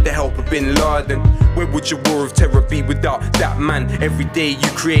communism with the help of Bin Laden. Where would your war of terror be without that man? Every day you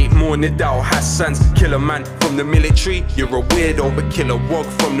create more Nidal Hassans. Kill a man from the military, you're a weirdo. But kill a wog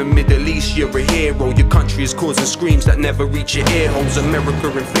from the Middle East, you're a hero. Your country is causing screams that never reach your ear holes. America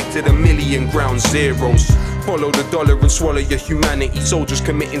inflicted a million ground zeros. Follow the dollar and swallow your humanity. Soldiers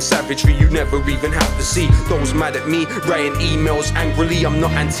committing savagery you never even have to see. Those mad at me, writing emails angrily. I'm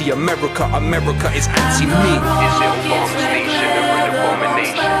not anti-America, America is anti-me. Is it Obama's nation or an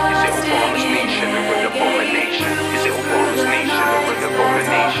abomination? Is it Obama's nation or an abomination? Is it Obama's nation or an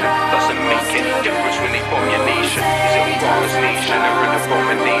abomination? Doesn't make any difference when they form your nation. Is it Obama's nation or an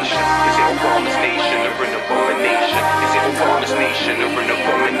abomination? Is it Obama's nation or an abomination? Is it Obama's nation or an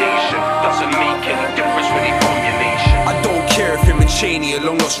abomination? Doesn't make any difference when they form your nation. I don't care if him and Cheney are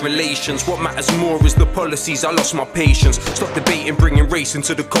long lost relations. What matters more is the policies. I lost my patience. Stop debating, bringing race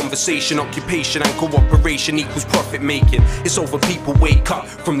into the conversation. Occupation and cooperation equals profit making. It's over, people wake up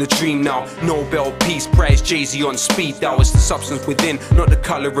from the dream now. Nobel Peace Prize, Jay-Z on speed dial. It's the substance within, not the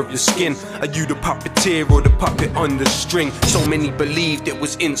color of your skin. Are you the puppeteer or the puppet on the string? So many believed it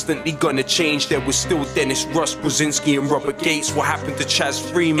was instantly gonna change. There was still Dennis Russ, Brzezinski and Robert Gates. What happened to Chaz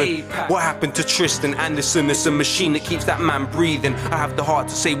Freeman? What happened to Tristan Anderson? It's a machine that keeps that man breathing. I have the heart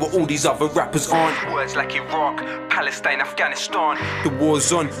to say what all these other rappers aren't. Words like Iraq, Palestine, Afghanistan. The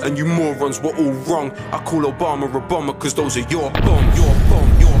war's on and you morons were all wrong. I call Obama a bomber cause those are your bomb, your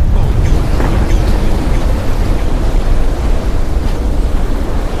bomb, your bomb.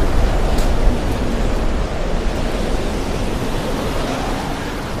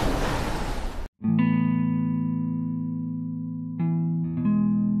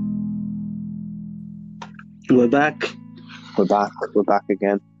 We're back. We're back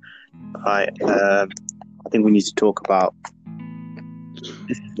again. Right. I think we need to talk about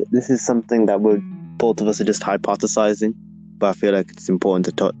this is something that both of us are just hypothesizing, but I feel like it's important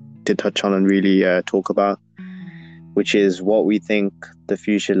to touch on and really talk about, which is what we think the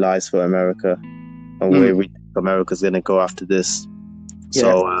future lies for America and where we think America's going to go after this. Yeah.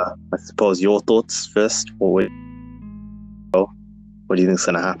 So I suppose your thoughts first. What do you think is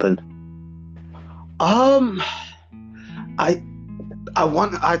going to happen? I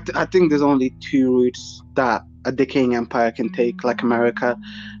think there's only two routes that a decaying empire can take, like America,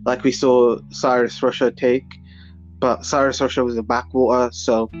 like we saw Tsarist Russia take. But Tsarist Russia was a backwater,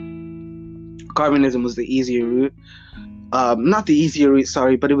 so communism was the easier route. Not the easier route,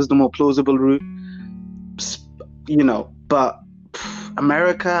 sorry, but it was the more plausible route. You know, but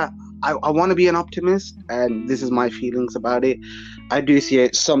America, I want to be an optimist, and this is my feelings about it. I do see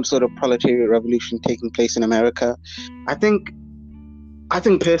some sort of proletariat revolution taking place in America. I think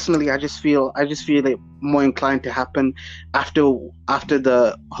personally, I just feel it more inclined to happen after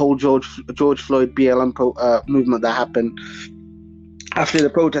the whole George Floyd BLM movement that happened, after the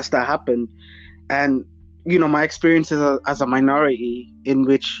protest that happened, and you know, my experience as a minority in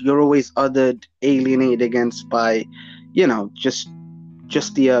which you're always othered, alienated against by, you know, just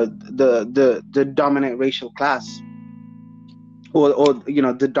the dominant racial class, or you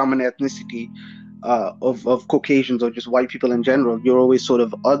know, the dominant ethnicity of Caucasians or just white people in general. You're always sort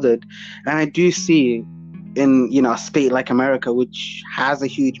of othered, and I do see in a state like America, which has a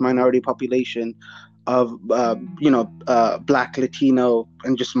huge minority population of Black, Latino,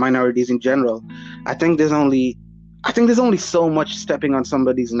 and just minorities in general. I think there's only so much stepping on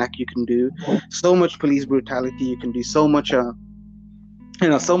somebody's neck you can do, so much police brutality you can do, so much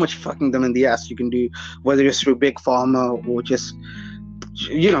so much fucking them in the ass you can do, whether it's through big pharma or just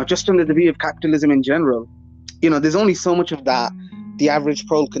under the view of capitalism in general. There's only so much of that the average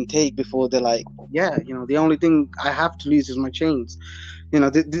prole can take before they're like, the only thing I have to lose is my chains.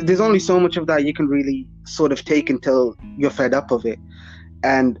 There's only so much of that you can really sort of take until you're fed up of it.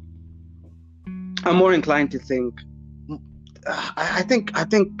 And I'm more inclined to think, I think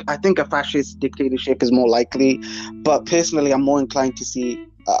a fascist dictatorship is more likely, but personally, I'm more inclined to see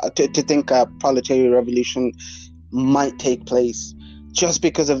to think a proletarian revolution might take place, just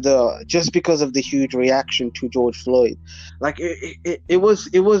because of the huge reaction to George Floyd. Like it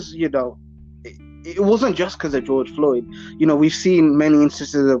wasn't just because of George Floyd. We've seen many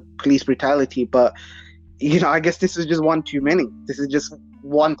instances of police brutality, but I guess this is just one too many. This is just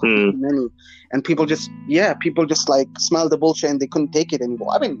one too many, and people just like smell the bullshit and they couldn't take it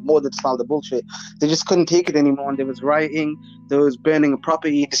anymore. I mean, more than smell the bullshit, they just couldn't take it anymore. And there was rioting, there was burning of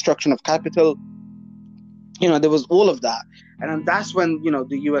property, destruction of capital. There was all of that. And then that's when,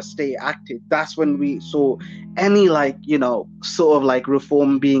 the US state acted. That's when we saw any sort of like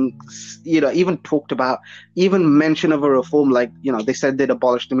reform being, even talked about, even mention of a reform. Like, they said they'd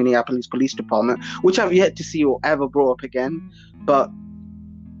abolish the Minneapolis Police Department, which I've yet to see or ever brought up again. But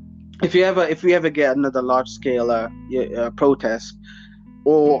if we ever get another large scale protest,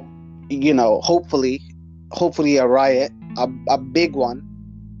 or, hopefully a riot, a big one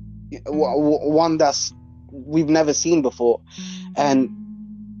that's we've never seen before, and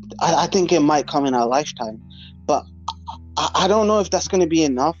I think it might come in our lifetime, but I don't know if that's going to be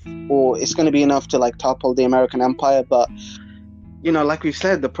enough, or it's going to be enough to like topple the American empire. But like we've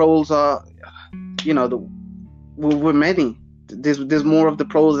said, the proles are, we're many. There's more of the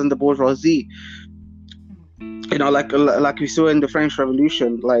proles than the bourgeoisie. Like we saw in the French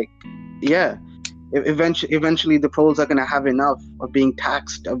Revolution. Like, yeah, eventually the proles are going to have enough of being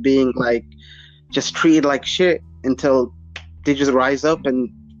taxed, of being like just treated like shit, until they just rise up and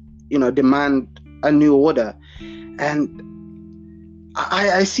demand a new order. And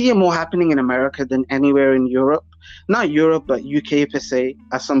I see it more happening in America than anywhere in Europe. Not Europe, but UK per se,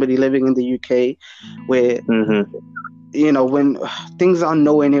 as somebody living in the UK, where when things are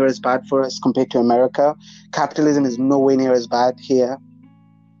nowhere near as bad for us compared to America. Capitalism is nowhere near as bad here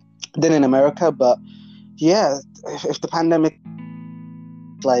than in America. But yeah, if the pandemic,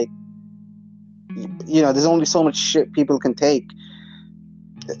 like, there's only so much shit people can take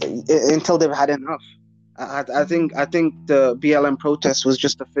until they've had enough. I think the BLM protest was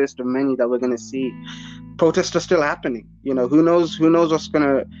just the first of many that we're going to see. Protests are still happening. Who knows what's going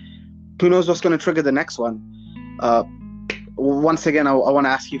to trigger the next one. Once again, I want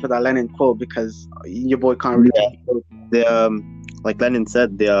to ask you for that Lenin quote, because your boy can't really. Like Lenin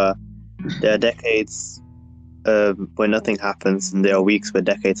said, there are decades where nothing happens, and there are weeks where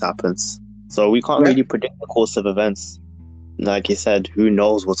decades happens. So we can't really predict the course of events. Like you said, who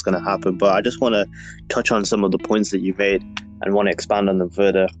knows what's going to happen? But I just want to touch on some of the points that you made and want to expand on them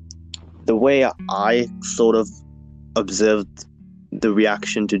further. The way I sort of observed the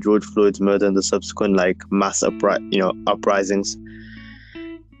reaction to George Floyd's murder and the subsequent mass uprisings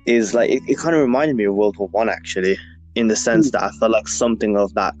is like it kind of reminded me of World War I, actually, in the sense that I felt like something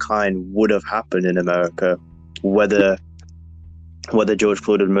of that kind would have happened in America, whether George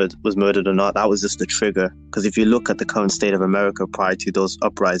Floyd was murdered or not. That was just the trigger. Because if you look at the current state of America prior to those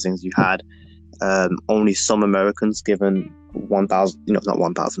uprisings, you had only some Americans given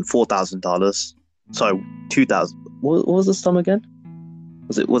 $4,000. Sorry, $2,000. What was the sum again?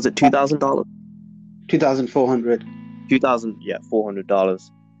 Was it $2,000? $2,400.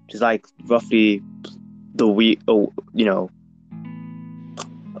 $400, which is like roughly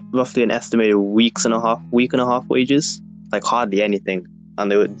roughly an estimated week and a half wages. Like hardly anything. And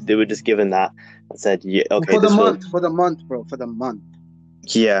they were just given that and said, yeah, okay, for the month, bro.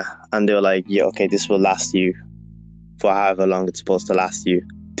 Yeah, and they were like, yeah, okay, this will last you for however long it's supposed to last you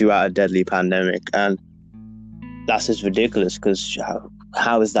throughout a deadly pandemic. And that's just ridiculous, because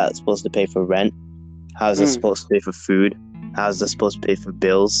how is that supposed to pay for rent? How is that supposed to pay for food? How is that supposed to pay for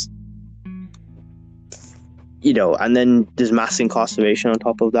bills? And then there's mass incarceration on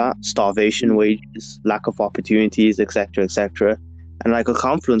top of that, starvation, wages, lack of opportunities, etc., etc. And like a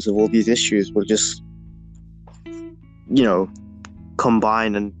confluence of all these issues will just,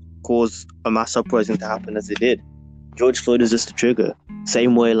 combine and cause a mass uprising to happen as it did. George Floyd is just a trigger.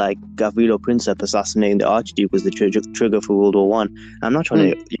 Same way like Gavrilo Princip assassinating the Archduke was the trigger for World War One. I'm not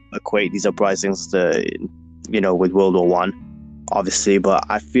trying to equate these uprisings to, with World War One, obviously, but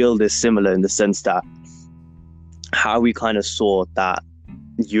I feel they're similar in the sense that how we kind of saw that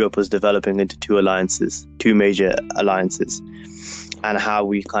Europe was developing into two major alliances, and how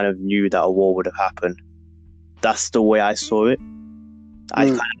we kind of knew that a war would have happened. That's the way I saw it. I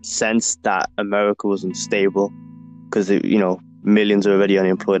kind of sensed that America was unstable because, millions were already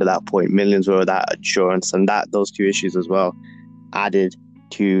unemployed at that point. Millions were without insurance, and those two issues as well added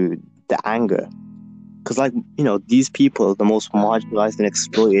to the anger. Because, these people, the most marginalized and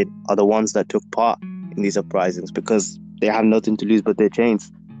exploited, are the ones that took part in these uprisings because they have nothing to lose but their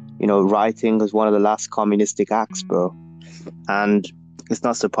chains. Rioting was one of the last communistic acts, bro. And it's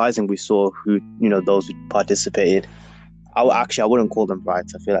not surprising we saw those who participated. I wouldn't call them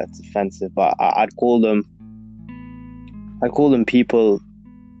riots. I feel like it's offensive, but I'd call them people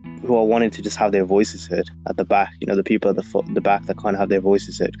who are wanting to just have their voices heard at the back. The people at the back that can't have their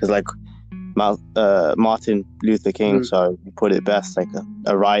voices heard. Because Martin Luther King, put it best, like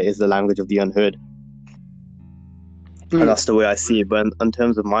a riot is the language of the unheard. And that's the way I see it. But in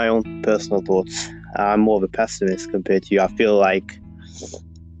terms of my own personal thoughts, I'm more of a pessimist compared to you. I feel like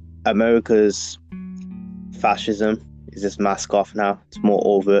America's fascism is just mask off now. It's more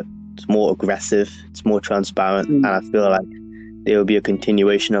overt, it's more aggressive, it's more transparent, and I feel like there will be a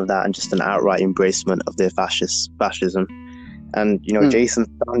continuation of that and just an outright embracement of their fascism. And Jason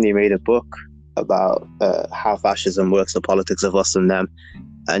Stanley made a book about how fascism works, the politics of us and them,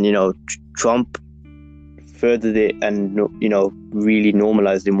 and Trump furthered it and really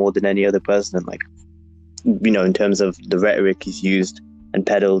normalized it more than any other president. Like in terms of the rhetoric he's used and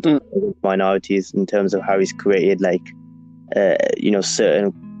peddled minorities, in terms of how he's created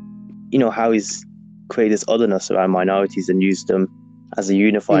certain, how he's created this otherness around minorities and used them as a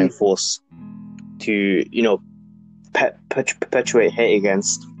unifying force to, perpetuate hate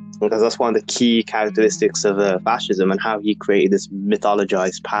against, because that's one of the key characteristics of fascism, and how he created this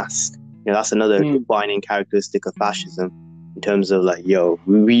mythologized past. That's another defining characteristic of fascism, in terms of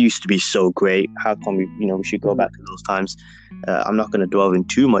we used to be so great. How come we should go back to those times? I'm not going to delve in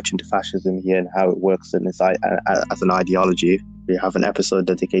too much into fascism here and how it works as an ideology. We have an episode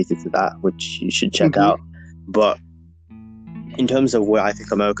dedicated to that, which you should check out. But in terms of where I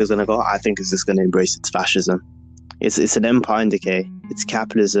think America's going to go, I think it's just going to embrace its fascism. It's an empire in decay. Its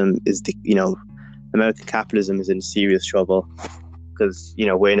capitalism is American capitalism is in serious trouble, because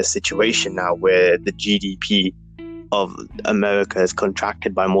we're in a situation now where the GDP of America has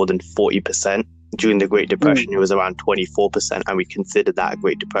contracted by more than 40%. During the Great Depression, it was around 24%, and we considered that a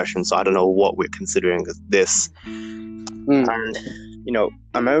Great Depression. So I don't know what we're considering as this. And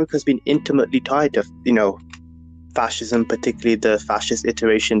America's been intimately tied to fascism, particularly the fascist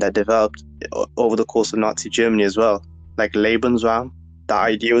iteration that developed over the course of Nazi Germany as well. Like Lebensraum, that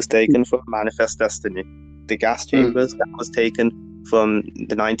idea was taken from Manifest Destiny. The gas chambers, that was taken from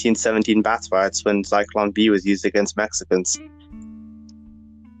the 1917 Bath riots when Zyklon B was used against Mexicans.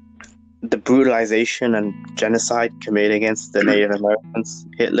 The brutalization and genocide committed against the Native Americans,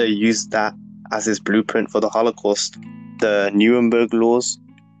 Hitler used that as his blueprint for the Holocaust. The Nuremberg laws,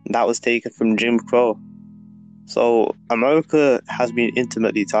 that was taken from Jim Crow. So America has been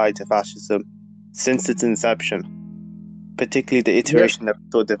intimately tied to fascism since its inception, particularly the iteration that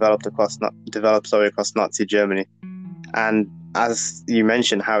developed across Nazi Germany. And as you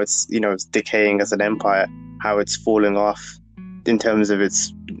mentioned, how it's it's decaying as an empire, how it's falling off in terms of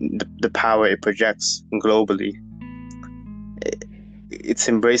the power it projects globally. It's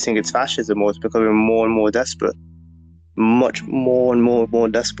embracing its fascism, or it's becoming more and more desperate, much more and more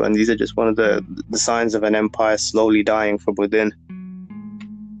desperate. And these are just one of the signs of an empire slowly dying from within.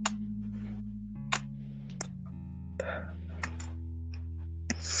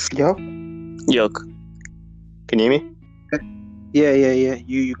 Yo, can you hear me? Yeah.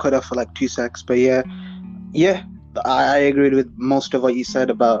 You cut off for like 2 seconds, but yeah. I agreed with most of what you said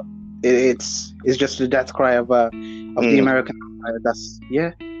about it. It's just the death cry of the American empire.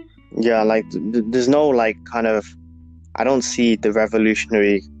 There's no I don't see the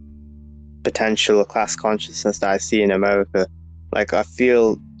revolutionary potential of class consciousness that I see in America. I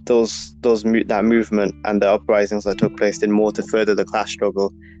feel that movement and the uprisings that took place did more to further the class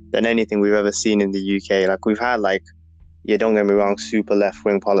struggle than anything we've ever seen in the UK. We've had don't get me wrong, super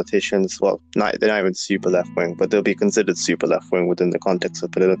left-wing politicians. Well, they're not even super left-wing, but they'll be considered super left-wing within the context of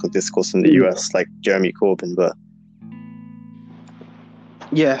political discourse in the US, like Jeremy Corbyn. But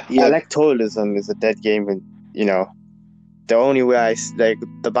electoralism is a dead game, and the only way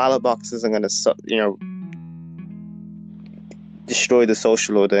the ballot box isn't going to destroy the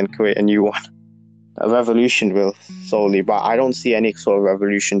social order and create a new one. A revolution will solely, but I don't see any sort of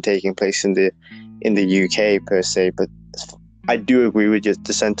revolution taking place in the UK per se. But I do agree with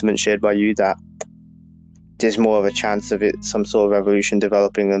the sentiment shared by you that there's more of a chance of some sort of revolution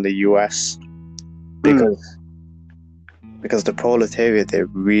developing in the US because the proletariat, they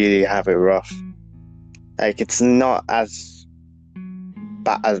really have it rough. Like, it's not as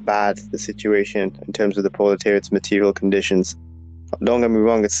bad the situation in terms of the proletariat's material conditions. Don't get me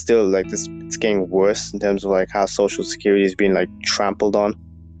wrong, it's still like this. It's getting worse in terms of like how social security is being like trampled on.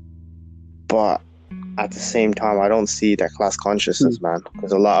 But at the same time, I don't see that class consciousness, man.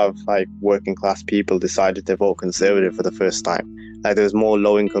 Because a lot of like working class people decided to vote conservative for the first time. Like, there's more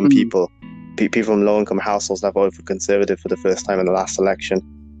low income people from low income households that voted for conservative for the first time in the last election.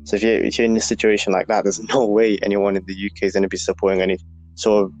 So if you're in a situation like that, there's no way anyone in the UK is going to be supporting any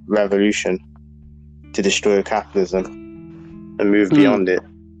sort of revolution to destroy capitalism and move beyond it.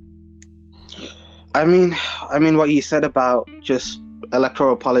 I mean, what you said about just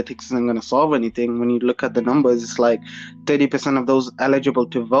electoral politics isn't going to solve anything. When you look at the numbers, it's like 30% of those eligible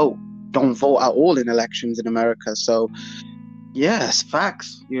to vote don't vote at all in elections in America. So, yes,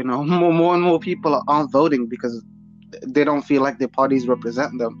 facts. You know, more and more people aren't voting because they don't feel like their parties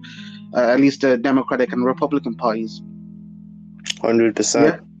represent them. At least the Democratic and Republican parties.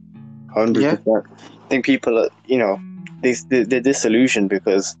 100%. 100%. I think people are, they're disillusioned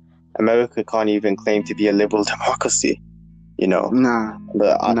because America can't even claim to be a liberal democracy, Nah.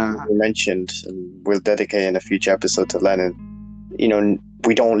 We mentioned, and we'll dedicate in a future episode to Lenin,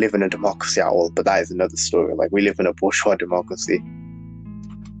 we don't live in a democracy at all, but that is another story. Like, we live in a bourgeois democracy.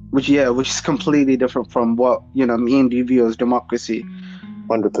 Which is completely different from what, me and you view as democracy.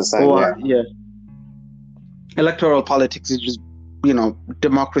 100%, yeah. Electoral politics is just,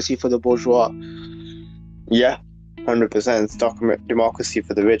 democracy for the bourgeois. Yeah, 100%. It's democracy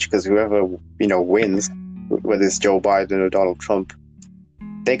for the rich, because whoever, wins, whether it's Joe Biden or Donald Trump,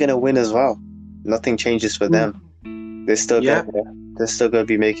 they're going to win as well. Nothing changes for them. They're still going to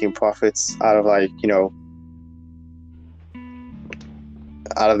be making profits out of, out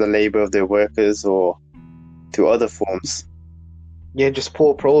of the labor of their workers or through other forms. Yeah, just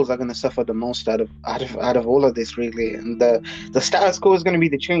poor pros are going to suffer the most out of all of this, really. And the status quo is going to be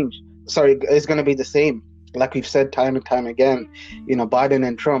it's going to be the same. Like we've said time and time again, Biden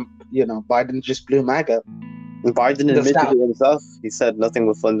and Trump, Biden just blew MAGA. Biden admitted it himself. He said nothing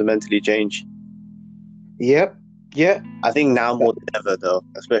will fundamentally change. Yep. Yeah. I think now more than ever, though,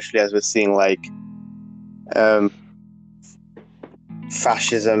 especially as we're seeing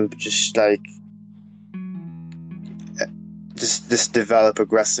fascism just develop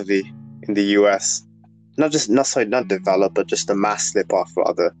aggressively in the US. Not develop, but just a mass slip off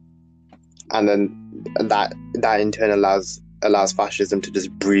rather. And then that in turn allows fascism to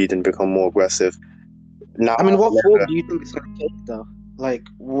just breed and become more aggressive. Now, what form do you think it's going to take, though? Like,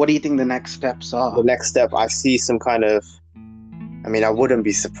 what do you think the next steps are? The next step, I see some kind of... I wouldn't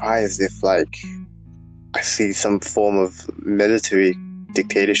be surprised if, I see some form of military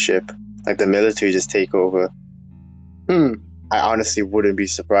dictatorship. Like, the military just take over. I honestly wouldn't be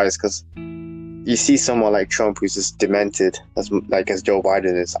surprised, because you see someone like Trump who's just demented, as Joe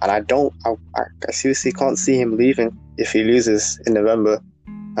Biden is. And I seriously can't see him leaving if he loses in November.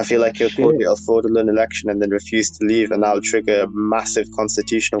 I feel like he'll call it a fraudulent election and then refuse to leave, and that'll trigger a massive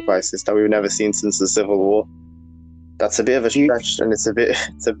constitutional crisis that we've never seen since the Civil War. That's a bit of a stretch, and it's a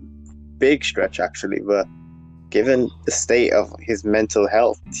big stretch actually, but given the state of his mental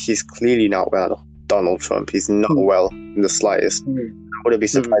health, he's clearly not well. Donald Trump, he's not well in the slightest. I wouldn't be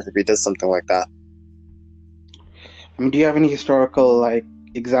surprised if he does something like that. Do you have any historical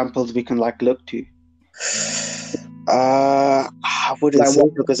examples we can look to? I wouldn't say,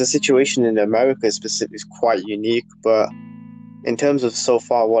 because the situation in America is quite unique, but in terms of so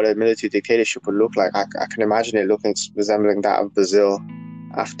far what a military dictatorship would look like, I can imagine it resembling that of Brazil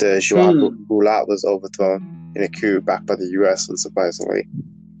after João Goulart was overthrown in a coup backed by the US, unsurprisingly.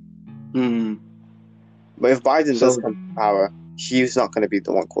 But if Biden does come to power, he's not going to be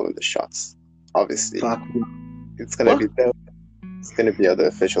the one calling the shots, obviously. It's going to be other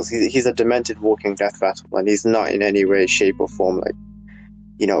officials. He's a demented walking death rattle, and he's not in any way, shape, or form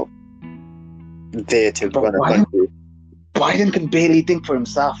there to run a country. Biden can barely think for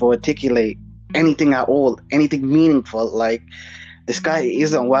himself or articulate anything at all, anything meaningful. This guy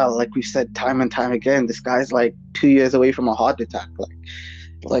isn't well. Like we've said time and time again, this guy's 2 years away from a heart attack.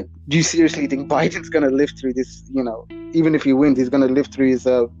 Do you seriously think Biden's gonna live through this? Even if he wins, he's gonna live through his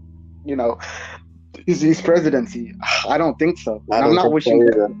his presidency. I don't think so. I'm not wishing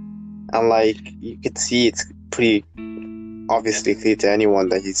that. And you could see it's pretty obviously clear to anyone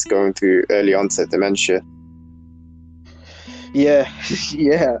that he's going through early onset dementia. Yeah,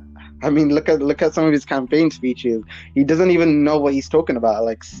 yeah. I mean, look at some of his campaign speeches. He doesn't even know what he's talking about.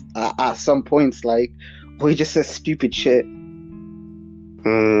 Like at some points, like where he just says stupid shit.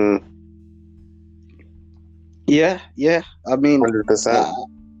 Yeah. I mean, 100%.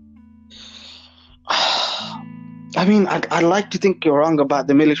 I mean, I'd like to think you're wrong about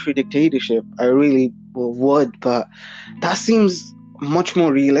the military dictatorship. I really would, but that seems much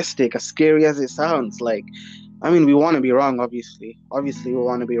more realistic, as scary as it sounds. Like, I mean, we want to be wrong, obviously. Obviously, we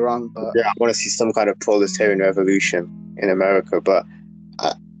want to be wrong, but... Yeah, I want to see some kind of proletarian revolution in America, but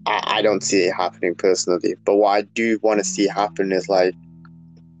I don't see it happening personally. But what I do want to see happen is, like,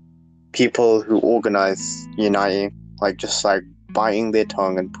 people who organize uniting, like, just, like, biting their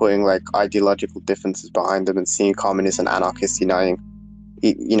tongue and putting, like, ideological differences behind them and seeing communists and anarchists uniting.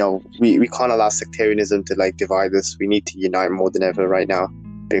 You know, we can't allow sectarianism to, like, divide us. We need to unite more than ever right now,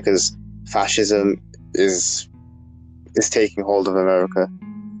 because fascism is taking hold of America.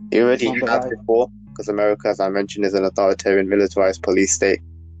 It already has before, because America, as I mentioned, is an authoritarian, militarized police state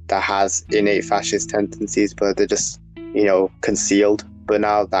that has innate fascist tendencies, but they're just, you know, concealed. But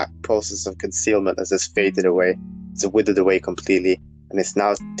now that process of concealment has just faded away. It's withered away completely, and it's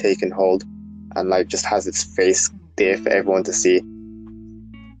now taken hold and, like, just has its face there for everyone to see.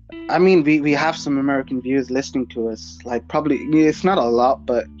 I mean, we have some American viewers listening to us. Like, probably, it's not a lot,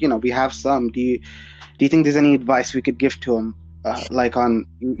 but, you know, we have some. Do you think there's any advice we could give to them, like on,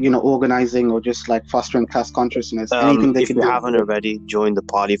 you know, organizing or just like fostering class consciousness? Anything they if could you do? haven't already, join the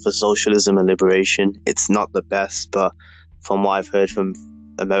Party for Socialism and Liberation. It's not the best, but from what I've heard from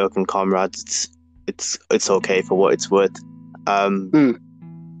American comrades, it's okay for what it's worth.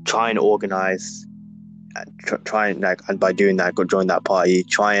 Try and organize. Try and, like, and by doing that, go join that party.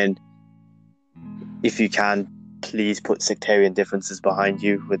 Try and, if you can, please put sectarian differences behind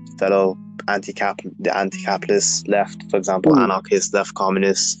you with fellow the anti-capitalist left, for example, anarchists, left,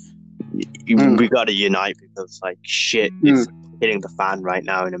 communists. We got to unite, because, like, shit is hitting the fan right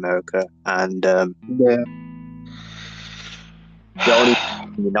now in America, and the only way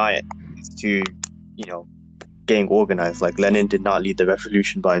to unite is to, you know, getting organized. Like, Lenin did not lead the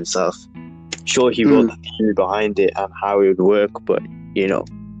revolution by himself. Sure, he wrote the theory behind it and how it would work, but, you know,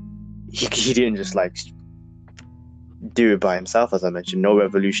 he didn't just, like, do it by himself. As I mentioned, no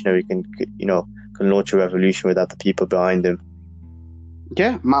revolutionary can launch a revolution without the people behind him.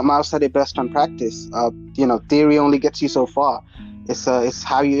 Yeah, Mao said it best on practice. You know, theory only gets you so far. It's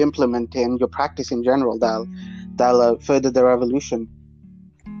how you implement it and your practice in general that'll further the revolution.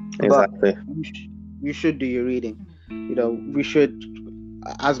 Exactly. But you should do your reading. You know, we should,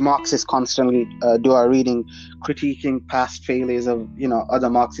 as Marxists, constantly do our reading, critiquing past failures of, you know, other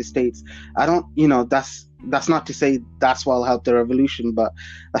Marxist states. I don't, you know, that's not to say that's what will help the revolution, but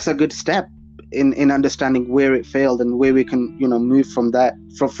that's a good step in understanding where it failed and where we can, you know, move from there.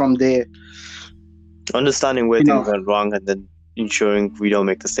 Understanding where things went wrong and then ensuring we don't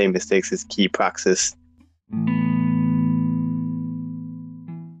make the same mistakes is key praxis.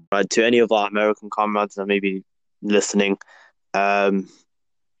 Right, to any of our American comrades that may be listening, join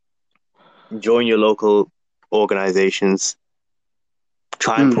your local organizations.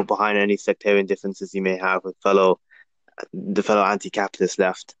 Try and put behind any sectarian differences you may have with the fellow anti-capitalist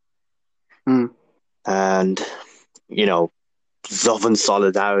left. And, you know, love and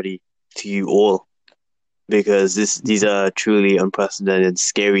solidarity to you all, because these are truly unprecedented,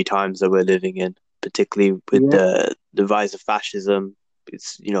 scary times that we're living in, particularly with the rise of fascism.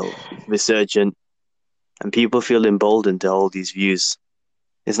 It's, you know, resurgent, and people feel emboldened to hold these views.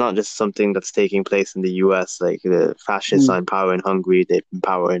 It's not just something that's taking place in the US. Like, the fascists are in power in Hungary, they're in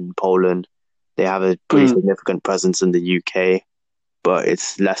power in Poland. They have a pretty significant presence in the UK, but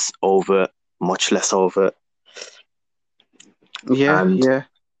it's less overt, much less overt. Yeah.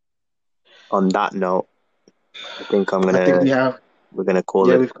 On that note, I think we're gonna call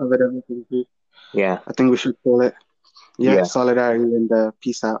it. Yeah, we've covered everything. Yeah. I think we should call it. Yeah. Solidarity and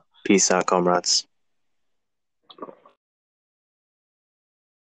peace out. Peace out, comrades.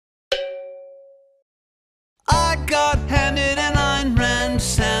 I got handed an Ayn Rand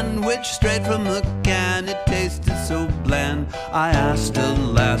sandwich straight from the can. It tasted so bland. I asked a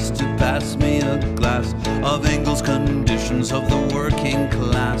lass to pass me a glass of Engels' Conditions of the Working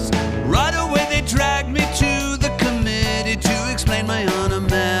Class. Right away they dragged me to the committee to explain my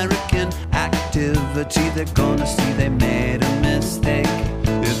un-American activity. They're gonna see they made a mistake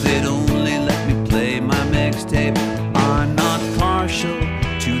if they'd only let me play my mixtape. I'm not partial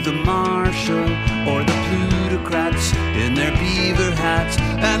to the marshal or the plutocrats in their beaver hats,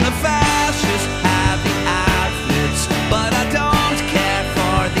 and the fascists have the outfits, but I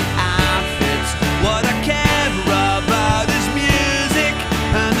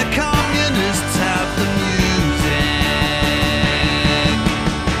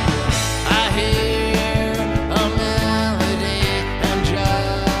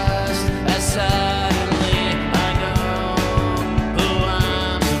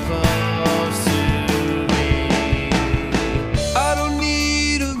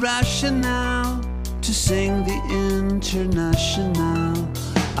rationale to sing the International.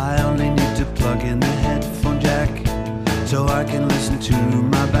 I only need to plug in the headphone jack so I can listen to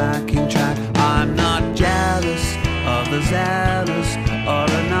my backing track. I'm not jealous of the zealous or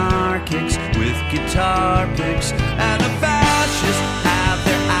anarchics with guitar picks, and the fascists have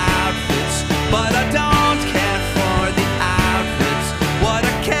their outfits, but I don't care for the outfits. What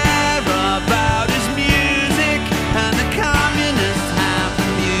I care about is music, and the communists have the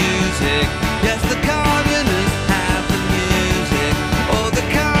music. Yes, the communists have the music. Oh, the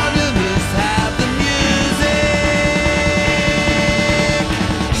communists have the music.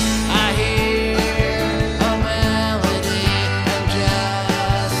 I hear a melody, and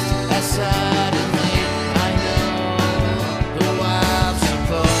just as suddenly I know who I'm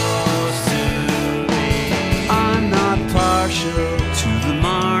supposed to be. I'm not partial to the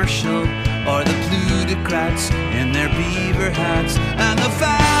marshal or the plutocrats in their beaver hats, and the